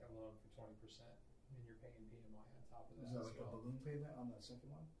 second loan for 20%, and you're paying PMI on top of that. Is that like a balloon payment on that second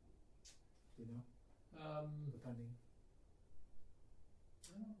one? Do you know? Depending.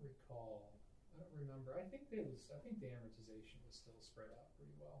 I don't recall. I don't remember. I think the amortization was still spread out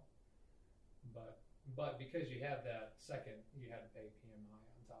pretty well. But because you had that second, you had to pay PMI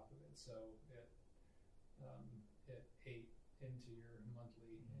on top of it, so it ate into your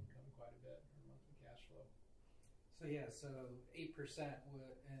monthly income quite a bit, or monthly cash flow. So 8%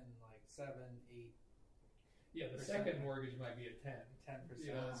 and like 7, 8. Yeah, the second mortgage might be at 10.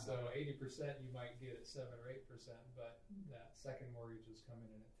 10%. So 80% you might get at 7 or 8%, but that second mortgage is coming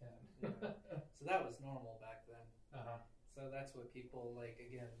in at 10. Yeah. So that was normal back then. So that's what people like.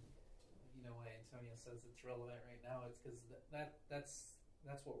 Again, why Antonio says it's relevant right now. It's because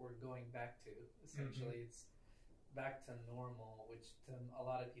that's what we're going back to. Essentially, It's back to normal, which to a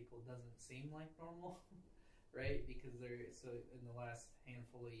lot of people doesn't seem like normal, right? Because in the last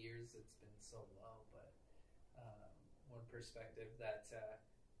handful of years, it's been so low. But one perspective that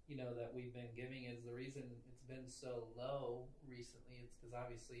that we've been giving is the reason it's been so low recently. It's because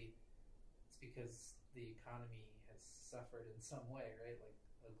obviously it's because the economy has suffered in some way, right? Like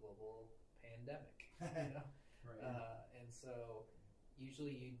a global pandemic, Right. And so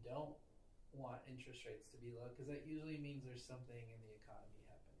usually you don't want interest rates to be low because that usually means there's something in the economy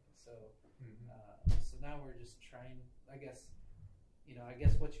happening. So, so now we're just trying. I guess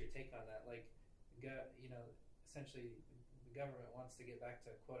what's your take on that? Like, essentially, the government wants to get back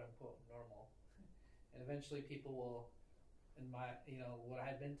to quote unquote normal, and eventually people will. In my, what I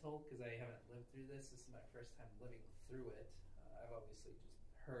had been told, because I haven't lived through this. This is my first time living through it. I've obviously just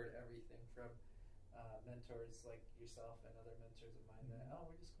heard everything from mentors like yourself and other mentors of mine that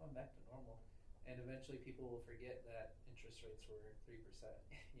we're just going back to normal, and eventually people will forget that interest rates were 3%,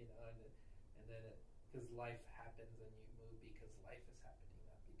 and then because life happens and you move because life is happening,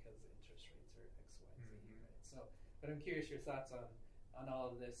 not because interest rates are X, Y, Z, right? So, but I'm curious your thoughts on all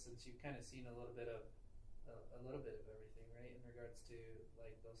of this, since you've kind of seen a little bit of everything, right, in regards to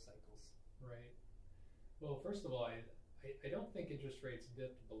like those cycles. Right. Well, first of all, I don't think interest rates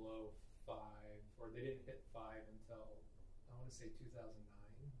dipped below 5, or they didn't hit 5 until, I want to say 2009.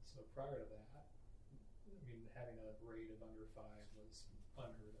 So prior to that, having a rate of under 5 was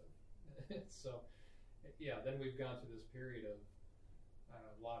unheard of. So, yeah, then we've gone through this period of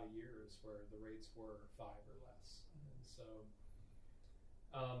a lot of years where the rates were 5 or less. And so,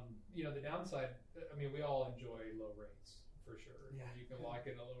 the downside, we all enjoy low rates, for sure. Yeah. You can lock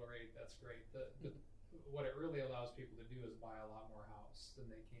in a low rate, that's great. What it really allows people to do is buy a lot more house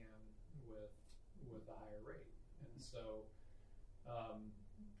than they can with a higher rate. And so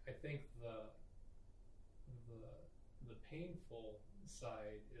I think the painful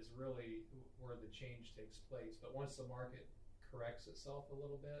side is really where the change takes place. But once the market corrects itself a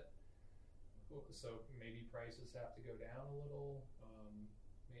little bit, so maybe prices have to go down a little,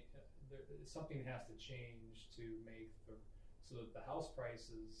 something has to change to make so that the house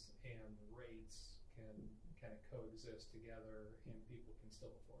prices and the rates can kind of coexist together and people can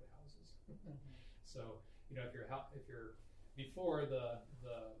still afford houses. So if you're before the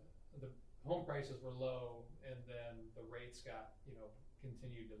home prices were low and then the rates got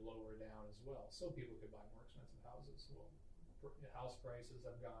continued to lower down as well, so people could buy more expensive houses. Well, house prices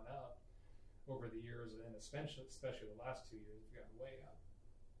have gone up over the years, and especially the last 2 years have gone way up.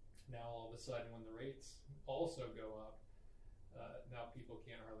 Now all of a sudden, when the rates also go up, now people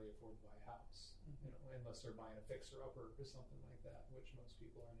can't hardly afford to buy a house, unless they're buying a fixer-upper or something like that, which most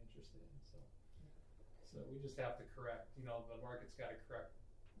people aren't interested in. So we just have to correct. The market's got to correct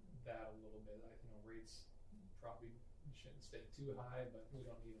that a little bit. Rates probably shouldn't stay too high, but we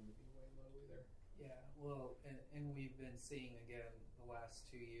don't need them to be way low either. Yeah, well, and we've been seeing again the last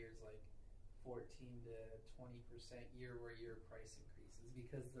 2 years, like 14 to 20% year-over-year price increases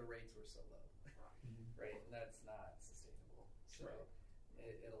because the rates were so low, right? And that's not sustainable. So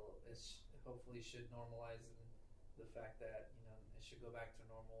it hopefully should normalize in the fact that it should go back to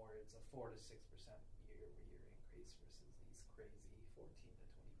normal where it's a 4 to 6% year-over-year increase versus these crazy 14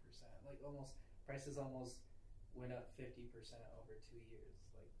 to 20%. Like prices almost went up 50% over 2 years.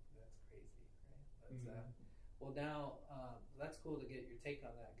 Like that's crazy, right? That's well now that's cool to get your take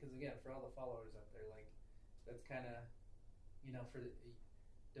on that, because again, for all the followers out there, like that's kind of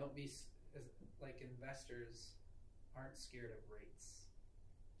don't be like investors aren't scared of rates,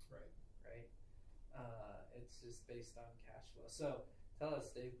 right? It's just based on cash flow. So tell us,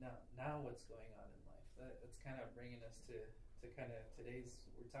 Dave, now what's going on in life? That's kind of bringing us to kind of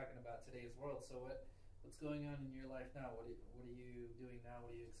we're talking about today's world. So what's going on in your life now? What are you doing now?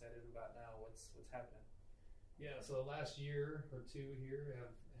 What are you excited about now? What's happening? Yeah, so the last year or two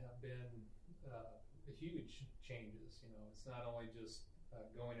here have been huge changes. It's not only just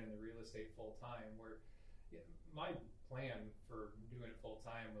going into real estate full time. My plan for doing it full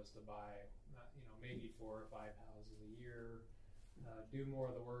time was to buy, maybe 4 or 5 houses a year, do more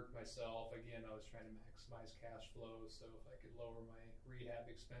of the work myself. Again, I was trying to maximize cash flow, so if I could lower my rehab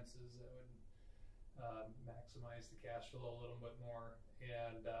expenses, that would maximize the cash flow a little bit more,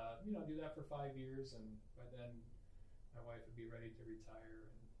 and do that for 5 years, and by then my wife would be ready to retire,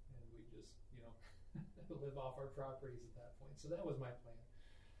 and we just live off our properties at that point. So that was my plan,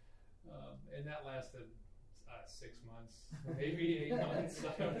 and that lasted 6 months, maybe 8 months.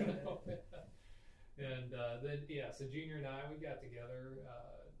 I don't know. And then so Junior and I, we got together.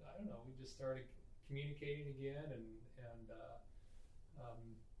 I don't know, we just started communicating again, and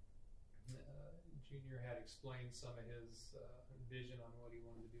Junior had explained some of his vision on what he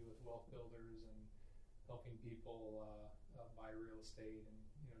wanted to do with Wealth Builders and helping people buy real estate, and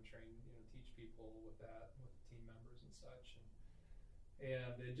train, teach people with that, with team members and such.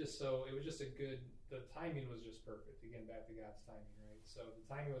 And it was just the timing was just perfect. Again, back to God's timing, right? So the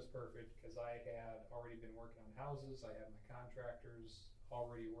timing was perfect because I had already been working on houses. I had my contractors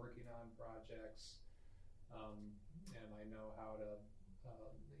already working on projects, and I know how to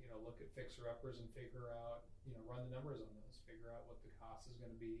look at fixer-uppers and figure out, run the numbers on those, figure out what the cost is going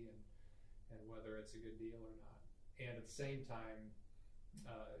to be, and whether it's a good deal or not. And at the same time,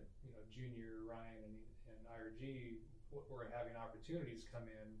 Junior, Ryan, and IRG were having opportunities come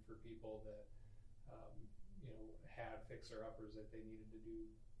in for people that had fixer-uppers that they needed to do,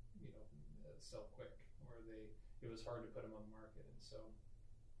 sell quick, or it was hard to put them on the market. And so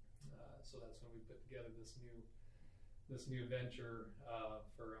that's when we put together this new venture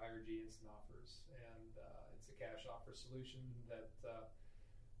for IRG Instant Offers, and it's a cash offer solution that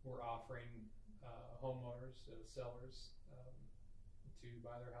we're offering homeowners, sellers, to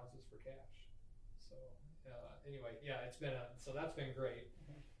buy their houses for cash. So anyway, that's been great.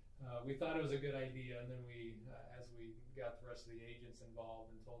 We thought it was a good idea, and then we, as we got the rest of the agents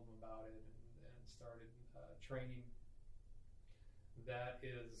involved and told them about it, and started training, that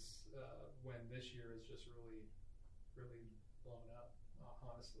is when this year is just really blown up,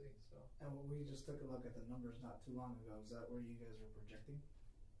 honestly. So. And we just took a look at the numbers not too long ago. Is that where you guys were projecting?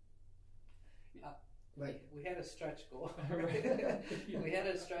 We had a stretch goal. Right? We had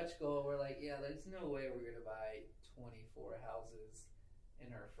a stretch goal. We're like, there's no way we're going to buy 24 houses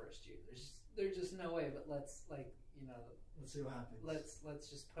in our first year. There's just no way. But let's see what happens. Let's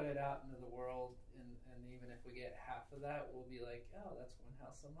just put it out into the world, and even if we get half of that, we'll be like, oh, that's one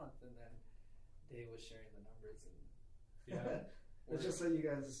house a month. And then Dave was sharing the numbers, and it's just so you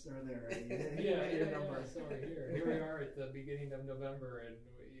guys are there, right? Numbers. So here we are at the beginning of November, and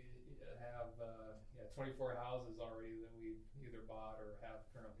we have 24 houses already that we've either bought or have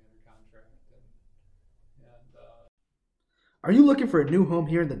currently under contract. Are you looking for a new home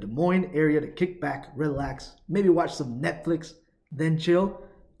here in the Des Moines area to kick back, relax, maybe watch some Netflix, then chill?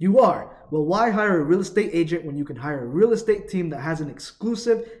 You are. Well, why hire a real estate agent when you can hire a real estate team that has an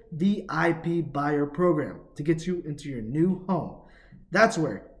exclusive VIP buyer program to get you into your new home? That's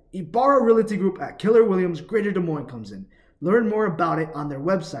where Ibarra Realty Group at Keller Williams, Greater Des Moines comes in. Learn more about it on their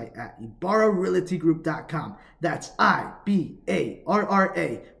website at ibarrarealtygroup.com. That's IBARRA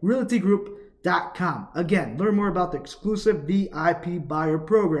realtygroup.com. Again, learn more about the exclusive VIP buyer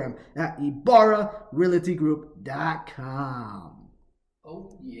program at ibarrarealtygroup.com.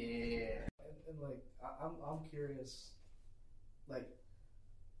 Oh yeah. And I'm curious, what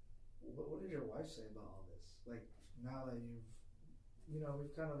did your wife say about all this? Like, now that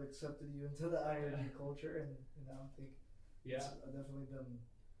we've kind of accepted you into the IRG culture, and I think it's definitely been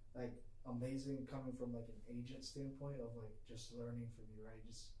amazing coming from an agent standpoint of just learning from you, right?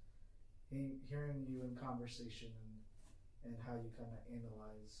 Just hearing you in conversation and how you kind of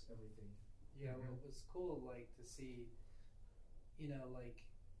analyze everything. Yeah, well, it was cool, like, to see, you know, like,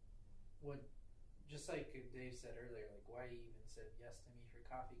 what, just like Dave said earlier, like, why he even said yes to me for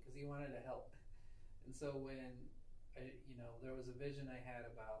coffee, because he wanted to help. And so when, there was a vision I had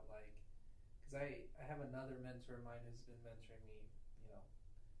about, like, because I have another mentor of mine who's been mentoring me,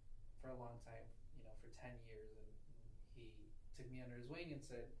 for a long time, for 10 years, and he took me under his wing and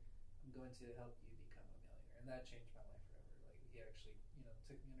said, I'm going to help you become a millionaire. And that changed my life forever. Like, he actually,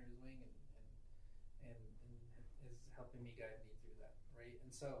 took me under his wing and is helping me, guide me through that, right?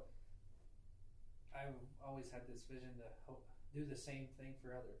 And so I've always had this vision to do the same thing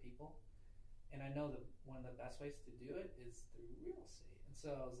for other people. And I know that one of the best ways to do it is through real estate. And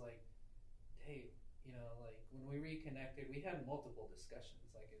so I was like, hey, like when we reconnected, we had multiple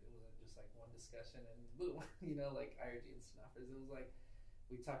discussions. Like it wasn't just like one discussion and boom, like IRG and Snuffers. It was like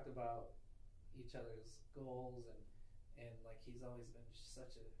we talked about each other's goals and like he's always been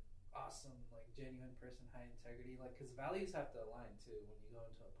such a awesome, like genuine person, high integrity. Like because values have to align too when you go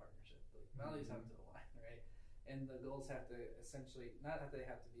into a partnership. Like values have to align, right? And the goals have to essentially, not that they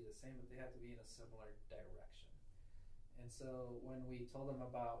have to be the same, but they have to be in a similar direction. And so when we told him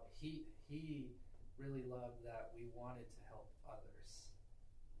about, he really loved that we wanted to help others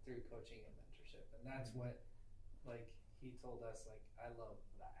through coaching and mentorship. And that's what, like, he told us, like, I love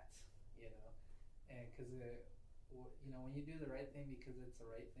that, and because, when you do the right thing because it's the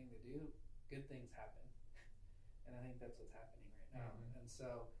right thing to do, good things happen. And I think that's what's happening right now. And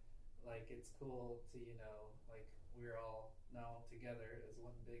so, like, it's cool to, like, we're all now together as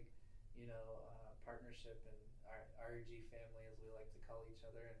one big, partnership and our RG family, as we like to call each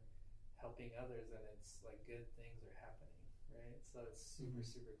other, and helping others, and it's like good things are happening, right? So it's super,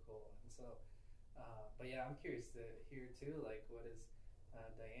 super cool. And so, but yeah, I'm curious to hear too, like, what does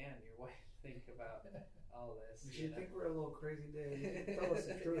Diane, your wife, think about all this? She think we're a little crazy, Dave. Tell us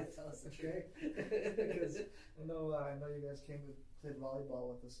the truth. Tell us the truth. Because I know you guys came to play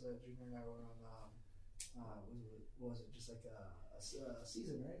volleyball with us. Junior and I were on, was it just like a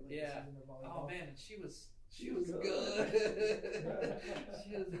season, right? Like yeah. A season of volleyball. Oh man, and she was good. She was real good.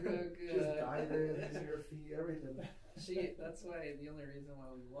 She was guided, your feet, everything. That's why the only reason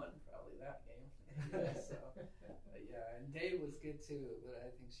why we won probably that game. So, yeah, and Dave was good too, but I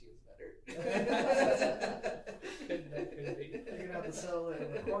think she was better. Could be. You're gonna have to settle it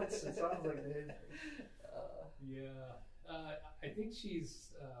in the courts. It sounds like Dave. I think she's.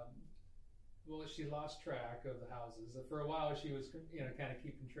 Well, she lost track of the houses. For a while, she was, kind of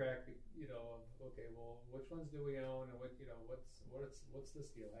keeping track, of okay, well, which ones do we own, and what's this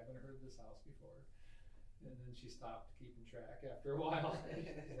deal? I haven't heard this house before. And then she stopped keeping track after a while.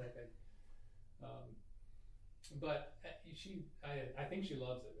 But I think she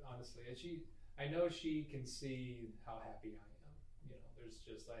loves it, honestly. And I know she can see how happy I am. There's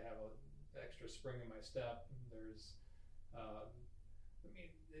just, I have an extra spring in my step. There's,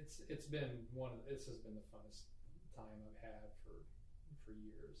 this has been the funnest time I've had for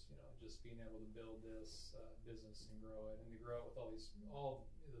years. Just being able to build this business and grow it, and to grow it with all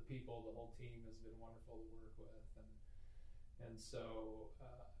the people, the whole team has been wonderful to work with, and so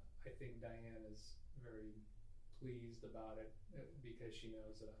I think Diane is very pleased about it because she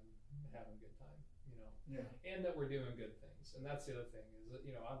knows that I'm having a good time, and that we're doing good things. And that's the other thing is that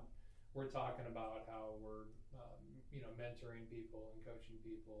we're talking about how we're mentoring people and coaching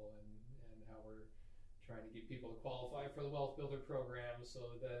people, and how we're trying to get people to qualify for the Wealth Builder program,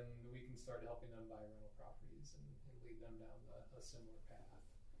 so then we can start helping them buy rental properties and lead them down a similar path.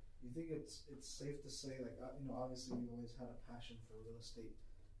 You think it's safe to say, like, obviously you've always had a passion for real estate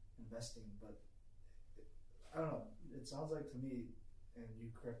investing, but I don't know, it sounds like to me, and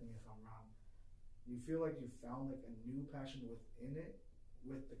you correct me if I'm wrong, you feel like you found like a new passion within it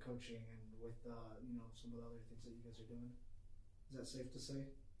with the coaching and with some of the other things that you guys are doing. Is that safe to say?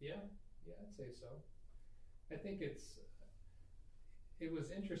 Yeah, I'd say so. I think it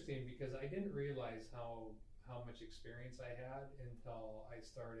was interesting because I didn't realize how much experience I had until I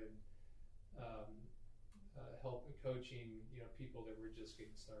started coaching people that were just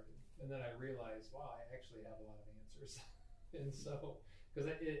getting started, and then I realized, wow, I actually have a lot of answers. And so, because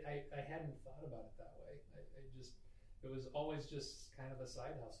I hadn't thought about it that way, it was always just kind of a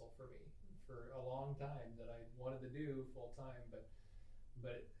side hustle for me for a long time that I wanted to do full time, but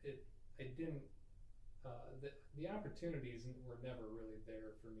I didn't. The opportunities were never really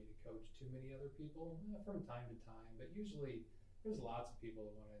there for me to coach too many other people from time to time, but usually there's lots of people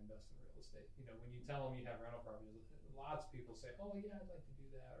that want to invest in real estate. When you tell them you have rental properties, lots of people say, oh yeah, I'd like to do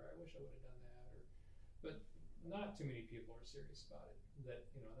that, or I wish I would have done that, but not too many people are serious about it. That,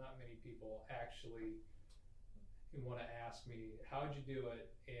 you know, not many people actually want to ask me, how'd you do it,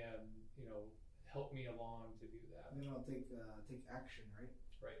 and, you know, help me along to do that. They don't take action, right?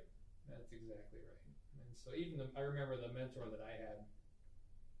 Right. That's exactly right. And so even I remember the mentor that I had,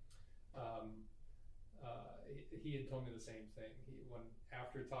 he had told me the same thing.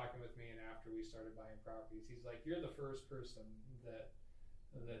 After talking with me and after we started buying properties, he's like, you're the first person that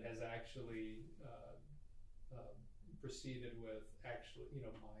has actually proceeded with actually, you know,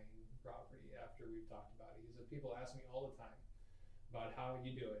 buying property after we've talked about it. He said, people ask me all the time about how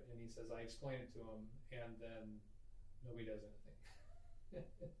you do it, and he says, I explain it to them, and then nobody does anything.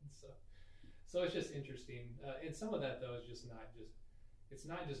 So it's just interesting, and some of that though is just not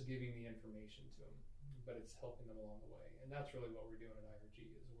just giving the information to them, but it's helping them along the way, and that's really what we're doing at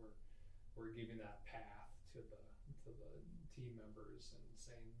IRG is we're giving that path to the team members and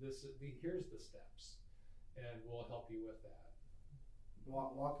saying here's the steps, and we'll help you with that.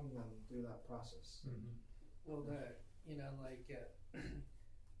 Walking them through that process. Mm-hmm. Well,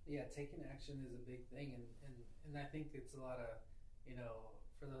 yeah, taking action is a big thing, and I think it's a lot of, you know,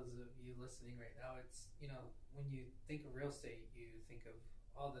 for those of you listening right now, it's, you know, when you think of real estate, you think of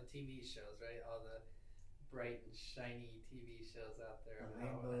all the TV shows, right? All the bright and shiny TV shows out there.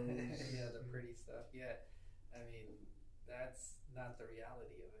 Yeah, the pretty stuff. Yeah, I mean, that's not the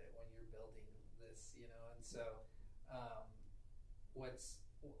reality of it when you're building this, you know. And so, what's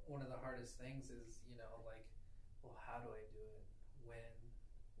one of the hardest things is, you know, like, well, how do I do it? When?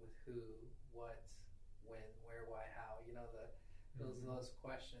 With who? What? When? Where? Why? How? You know, those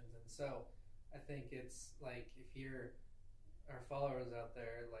questions. And so I think it's like, if you're our followers out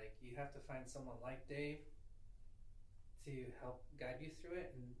there, like, you have to find someone like Dave to help guide you through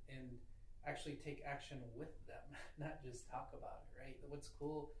it and actually take action with them, not just talk about it, right? What's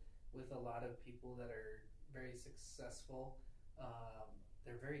cool with a lot of people that are very successful,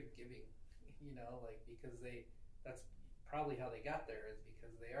 they're very giving, you know, like, because that's probably how they got there, is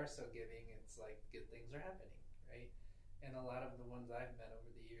because they are so giving. It's like good things are happening, right? And a lot of the ones I've met over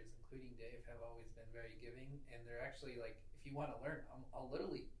the years, including Dave, have always been very giving, and they're actually like, if you want to learn, I'll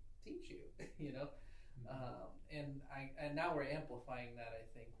literally teach you, you know. And now we're amplifying that, I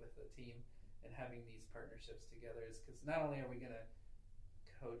think, with the team and having these partnerships together, is because not only are we going to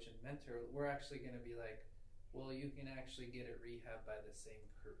coach and mentor, we're actually going to be like, well, you can actually get it rehabbed by the same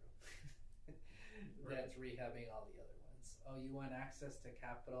crew that's rehabbing all the other ones. Oh, you want access to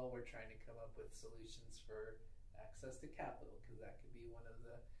capital? We're trying to come up with solutions for access to capital, because that could be one of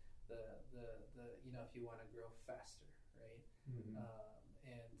the you know, if you want to grow faster, right? Mm-hmm.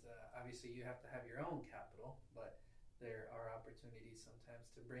 Obviously you have to have your own capital, but there are opportunities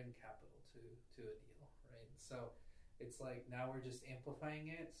sometimes to bring capital to a deal, right? So it's like, now we're just amplifying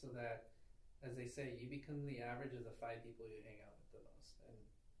it so that, as they say, you become the average of the 5 people you hang out with the most, and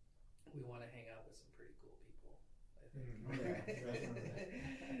we want to hang out with some pretty cool people, I think.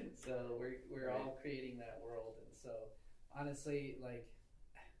 Mm-hmm. So we're all creating that world, and so honestly, like,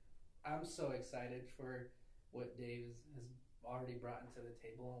 I'm so excited for what Dave has already brought into the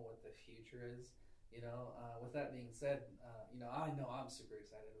table and what the future is. You know, with that being said, you know I'm super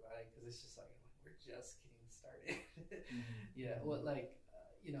excited about it, because it's just like, we're just getting started. Mm-hmm. Yeah. What, like,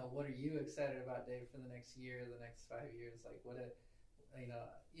 you know, what are you excited about, Dave, for the next year, the next 5 years? Like, you know,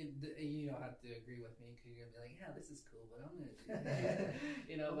 you don't have to agree with me, because you're gonna be like, yeah, this is cool, but I'm gonna do that.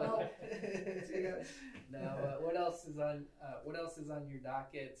 You know, but no. What else is on your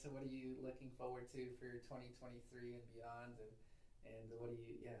docket? So what are you looking forward to for 2023 and beyond? And what is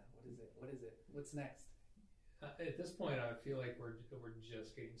it? What's next? At this point, I feel like we're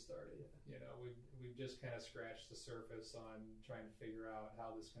just getting started. You know, we've just kind of scratched the surface on trying to figure out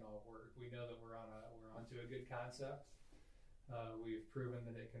how this can all work. We know that we're onto a good concept. We've proven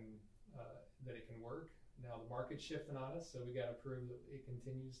that it can work. Now the market's shifting on us, so we got to prove that it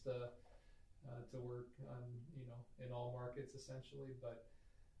continues to work on, you know, in all markets essentially. But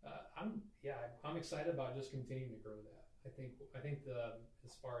I'm excited about just continuing to grow that. I think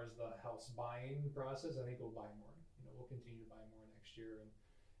as far as the house buying process, I think we'll buy more. You know, we'll continue to buy more next year,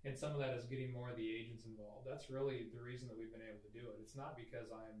 and some of that is getting more of the agents involved. That's really the reason that we've been able to do it. It's not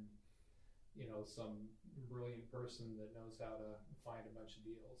because I'm, you know, some brilliant person that knows how to find a bunch of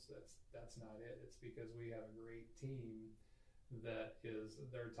deals. That's not it. It's because we have a great team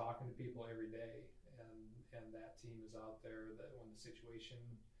they're talking to people every day, and that team is out there that when the situation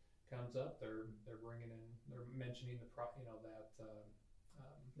comes up, they're mentioning that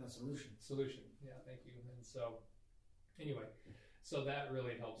solution. Yeah, thank you. And so anyway, so that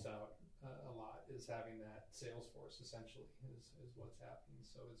really helps out a lot is having that sales force essentially is what's happening.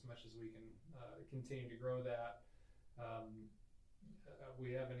 So as much as we can continue to grow that,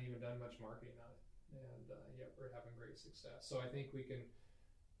 we haven't even done much marketing on it, and yet we're having great success. So I think we can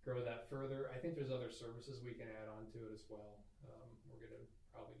grow that further. I think there's other services we can add on to it as well. We're going to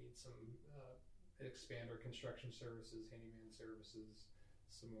probably need some expand our construction services, handyman services,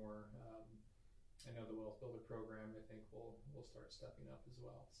 some more. I know the Wealth Builder program, I think we'll start stepping up as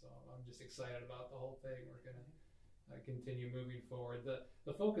well. So I'm just excited about the whole thing. We're going to continue moving forward.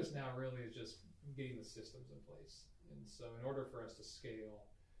 The focus now really is just getting the systems in place. And so in order for us to scale,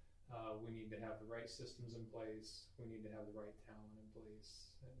 we need to have the right systems in place. We need to have the right talent in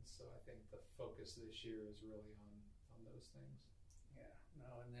place. And so I think the focus this year is really on those things. Yeah,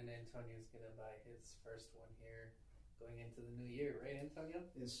 no, and then Antonio's going to buy his first one here going into the new year, right, Antonio?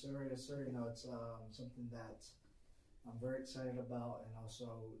 Yes, sir. Yes, sir. You know, it's something that I'm very excited about, and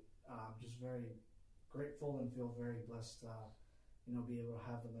also just very grateful and feel very blessed. You know, be able to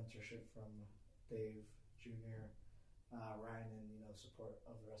have the mentorship from Dave Jr., Ryan, and support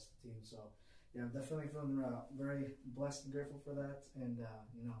of the rest of the team. So, yeah, I'm definitely feeling very blessed and grateful for that. And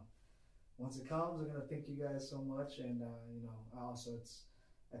once it comes, I'm gonna thank you guys so much. And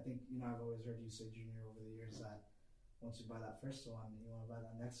I think I've always heard you say, Junior, over the years that once you buy that first one, you want to buy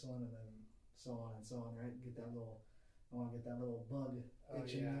that next one, and then so on and so on, right? I want to get that little bug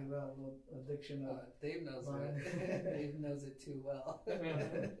itching me about, a little addiction. Dave knows it. Dave knows it too well. But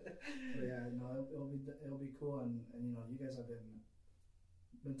yeah, it'll be cool, and you guys have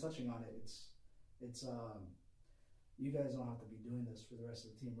been touching on it. It's you guys don't have to be doing this for the rest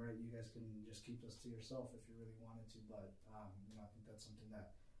of the team, right? You guys can just keep this to yourself if you really wanted to, but I think that's something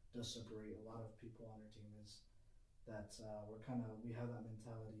that does separate a lot of people on our team is that we have that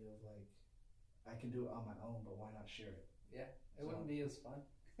mentality of like, I can do it on my own, but why not share it? Yeah, it wouldn't be as fun.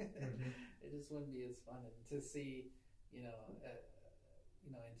 It just wouldn't be as fun. And to see,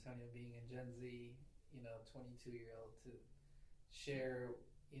 Antonio being a Gen Z, 22-year-old, to share,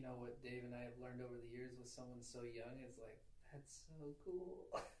 what Dave and I have learned over the years with someone so young is like, that's so cool.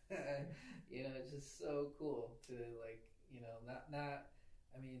 It's just so cool to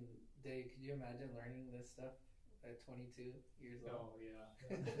Dave, could you imagine learning this stuff at 22 years old? Oh yeah,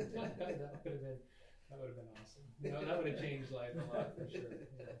 that would have been awesome. That would have changed life a lot for sure.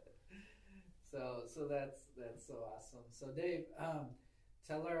 Yeah. So that's so awesome. So Dave,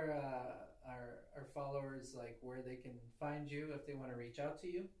 tell our followers like where they can find you if they want to reach out to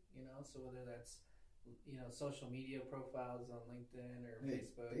you. So whether that's social media profiles on LinkedIn or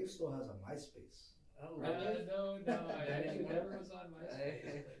Facebook. Dave still has a MySpace. Oh, really? No, I actually never was on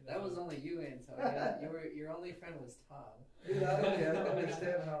MySpace. That was only you, Antonio. Your only friend was Tom. Dude, I don't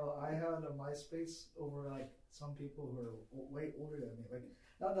understand how I had a MySpace over like some people who are way older than me. Like,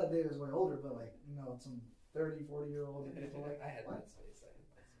 not that Dave is way older, but like some 30, 40-year-old people. Like, I had MySpace.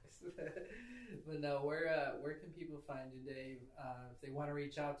 But no, where can people find you, Dave? If they want to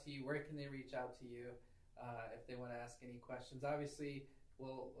reach out to you, where can they reach out to you? If they want to ask any questions, obviously.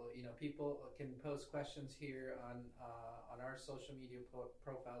 Well, people can post questions here on our social media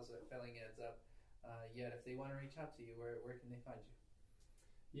profiles at Failing Adds Up. Yet, if they want to reach out to you, where can they find you?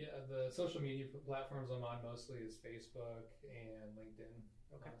 Yeah, the social media platforms I'm on mostly is Facebook and LinkedIn.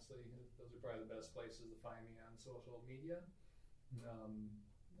 Okay. Honestly, those are probably the best places to find me on social media.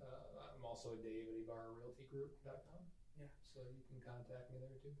 I'm also a Dave at IbarraRealtyGroup.com. Yeah, so you can contact me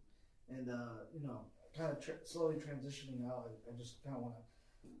there too. And kind of slowly transitioning out, I just kind of want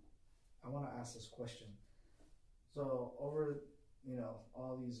to ask this question. So over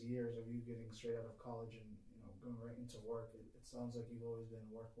all these years of you getting straight out of college and going right into work, it sounds like you've always been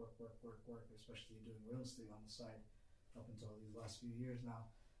work, especially doing real estate on the side up until these last few years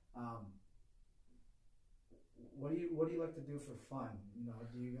now. What do you like to do for fun?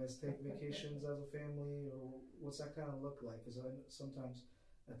 Do you guys take vacations as a family, or what's that kind of look like? Because sometimes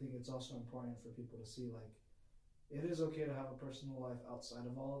I think it's also important for people to see, like, it is okay to have a personal life outside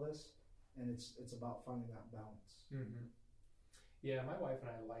of all of this, and it's about finding that balance. Mm-hmm. Yeah, my wife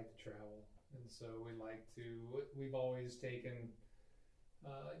and I like to travel, and so we've always taken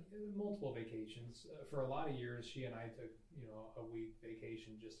multiple vacations. For a lot of years, she and I took a week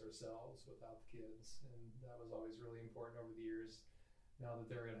vacation just ourselves without the kids, and that was always really important over the years. Now that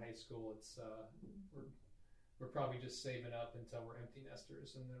they're in high school, it's we're probably just saving up until we're empty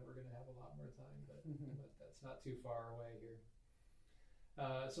nesters, and then we're going to have a lot more time, but that's not too far away here.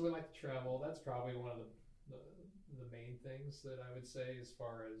 So we like to travel. That's probably one of the main things that I would say as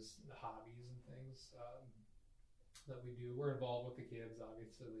far as the hobbies and things that we do. We're involved with the kids,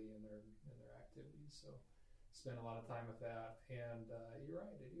 obviously, in their activities, so spend a lot of time with that. And you're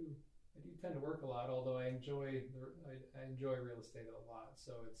right, I do I do tend to work a lot, although I enjoy real estate a lot.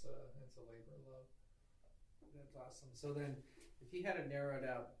 So it's a labor of love. That's awesome. So then, if you had to narrow it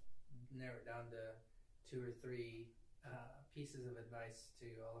down to 2 or 3 pieces of advice to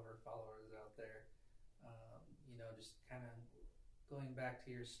all of our followers out there, just kind of going back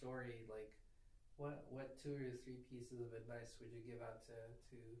to your story, like what 2 or 3 pieces of advice would you give out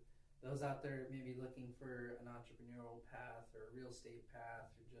to those out there maybe looking for an entrepreneurial path or a real estate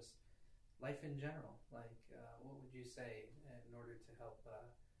path or just life in general? Like, what would you say in order to help,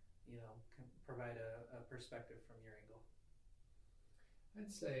 provide a perspective from your angle?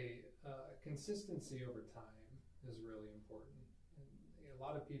 I'd say consistency over time is really important. And a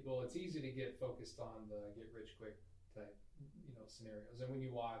lot of people, it's easy to get focused on the get rich quick type, scenarios. And when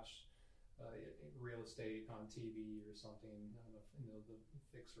you watch real estate on TV or something, the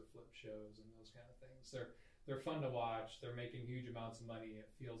fix or flip shows and those kind of things, they're fun to watch. They're making huge amounts of money.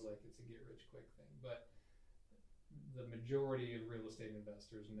 It feels like it's a get rich quick thing, but the majority of real estate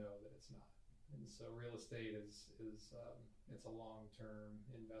investors know that it's not. And so real estate is it's a long-term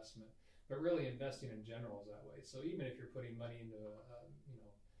investment, but really investing in general is that way. So even if you're putting money into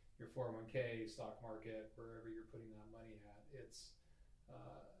your 401k, stock market, wherever you're putting that money at, it's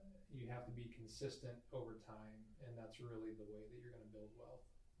you have to be consistent over time, and that's really the way that you're going to build wealth.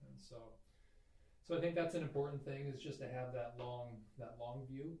 And so I think that's an important thing, is just to have that long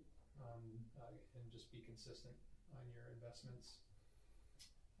view, and just be consistent on your investments.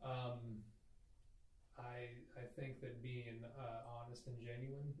 I think that being honest and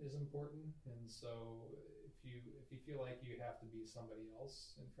genuine is important, and so if you feel like you have to be somebody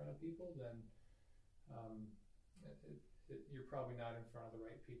else in front of people, then you're probably not in front of the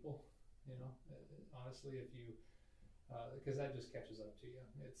right people. Honestly, if you because that just catches up to you.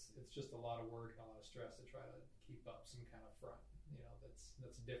 It's just a lot of work and a lot of stress to try to keep up some kind of front,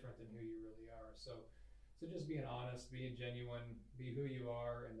 that's different than who you really are. So just being honest, being genuine, be who you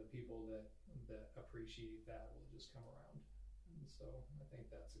are, and the people that appreciate that will just come around. And so I think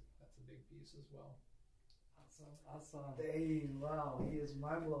that's a big piece as well. Awesome. Dang, wow, he is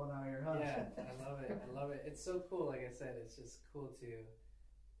mind blowing out here, huh? Yeah, I love it. It's so cool. Like I said, it's just cool to.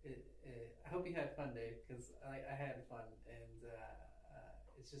 I hope you had fun, Dave, because I had fun, and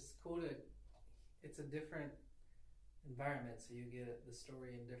it's just cool to. It's a different environment, so you get the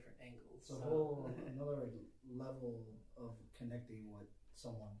story in different angles. It's a whole another level of connecting with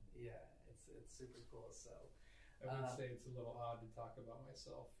someone. Yeah, it's super cool. So I would say it's a little odd to talk about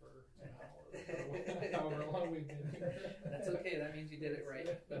myself for an hour, however long we've been here. That's okay. That means you did it right,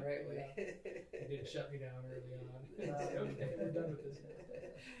 the right way. You didn't shut me down early on. Okay, we're done with this now.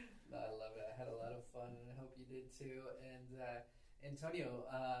 No, I love it. I had a lot of fun, and I hope you did too. And Antonio,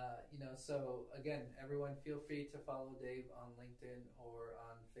 so again, everyone feel free to follow Dave on LinkedIn or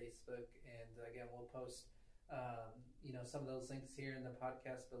on Facebook. And again, we'll post, some of those links here in the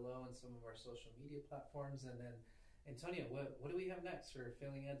podcast below and some of our social media platforms. And then, Antonio, what do we have next for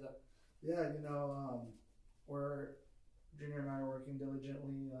Failing Adds Up? Yeah, we're Junior and I are working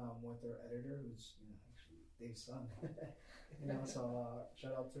diligently with our editor, who's actually Dave's son. So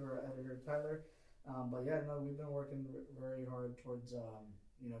shout out to our editor Tyler. But yeah, we've been working very hard towards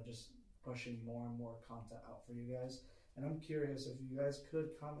just pushing more and more content out for you guys. And I'm curious if you guys could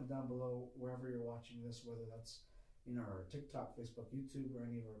comment down below wherever you're watching this, whether that's our TikTok, Facebook, YouTube, or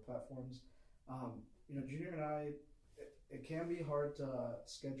any of our platforms. Junior and I, it can be hard to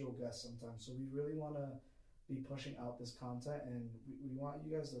schedule guests sometimes, so we really want to be pushing out this content, and we want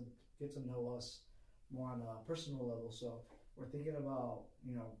you guys to get to know us more on a personal level. So we're thinking about,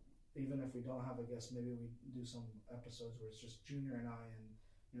 even if we don't have a guest, maybe we do some episodes where it's just Junior and I,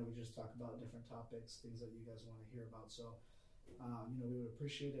 and we just talk about different topics, things that you guys want to hear about. So we would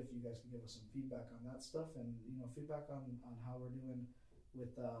appreciate it if you guys could give us some feedback on that stuff, and feedback on how we're doing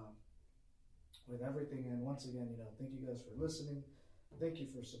with everything. And once again, thank you guys for listening. Thank you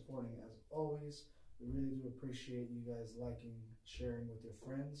for supporting as always. We really do appreciate you guys liking, sharing with your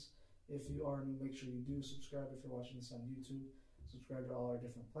friends. If you are new, make sure you do subscribe. If you're watching this on YouTube, subscribe to all our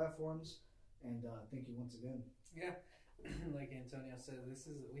different platforms. And thank you once again. Yeah, like Antonio said,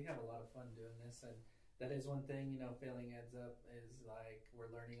 we have a lot of fun doing this, and that is one thing. Failing Adds Up is like we're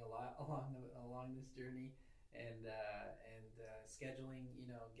learning a lot along this journey, and scheduling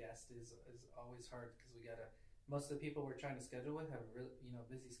guests is always hard because most of the people we're trying to schedule with have really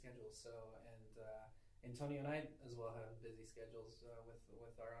busy schedules. So Antonio and I as well have busy schedules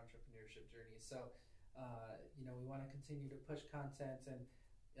with our entrepreneurship journey. So we want to continue to push content, and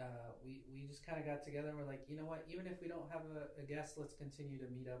we just kind of got together and we're like, you know what, even if we don't have a guest, let's continue to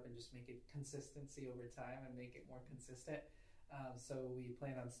meet up and just make it consistency over time and make it more consistent. So we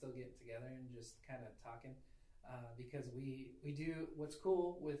plan on still getting together and just kind of talking because we do what's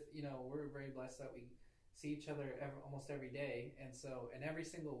cool with, we're very blessed that we see each other almost every day. And every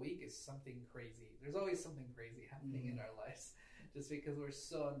single week is something crazy. There's always something crazy happening in our lives just because we're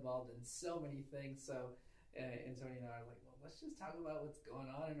so involved in so many things. So Antonio and I are like, well, let's just talk about what's going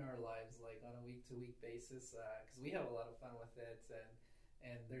on in our lives, like on a week-to-week basis, because we have a lot of fun with it,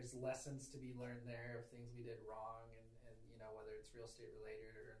 and there's lessons to be learned there of things we did wrong, and whether it's real estate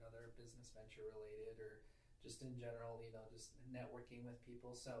related or another business venture related, or just in general, just networking with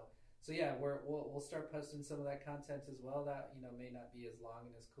people. So yeah, we'll start posting some of that content as well. That may not be as long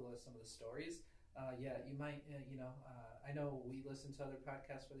and as cool as some of the stories. You might, I know we listen to other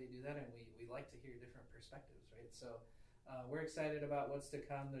podcasts where they do that, and we like to hear different perspectives, right? So we're excited about what's to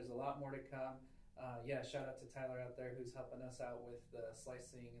come. There's a lot more to come. Shout out to Tyler out there who's helping us out with the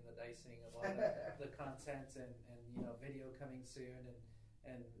slicing and the dicing of all the content and video coming soon,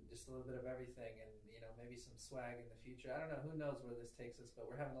 and just a little bit of everything, and maybe some swag in the future. I don't know, who knows where this takes us, but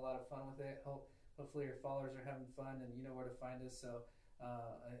we're having a lot of fun with it. Hopefully your followers are having fun, and you know where to find us. So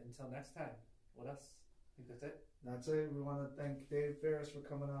until next time, what else? I think that's it. That's it. We want to thank Dave Ferris for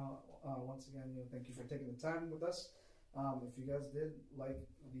coming out once again. Thank you for taking the time with us. If you guys did like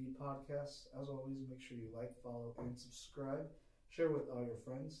the podcast, as always, make sure you like, follow, and subscribe. Share with all your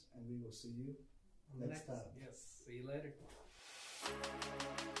friends, and we will see you next time. Yes. See you later.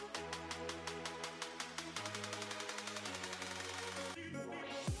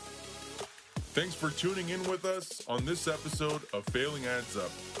 Thanks for tuning in with us on this episode of Failing Adds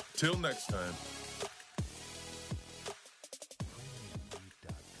Up. Till next time.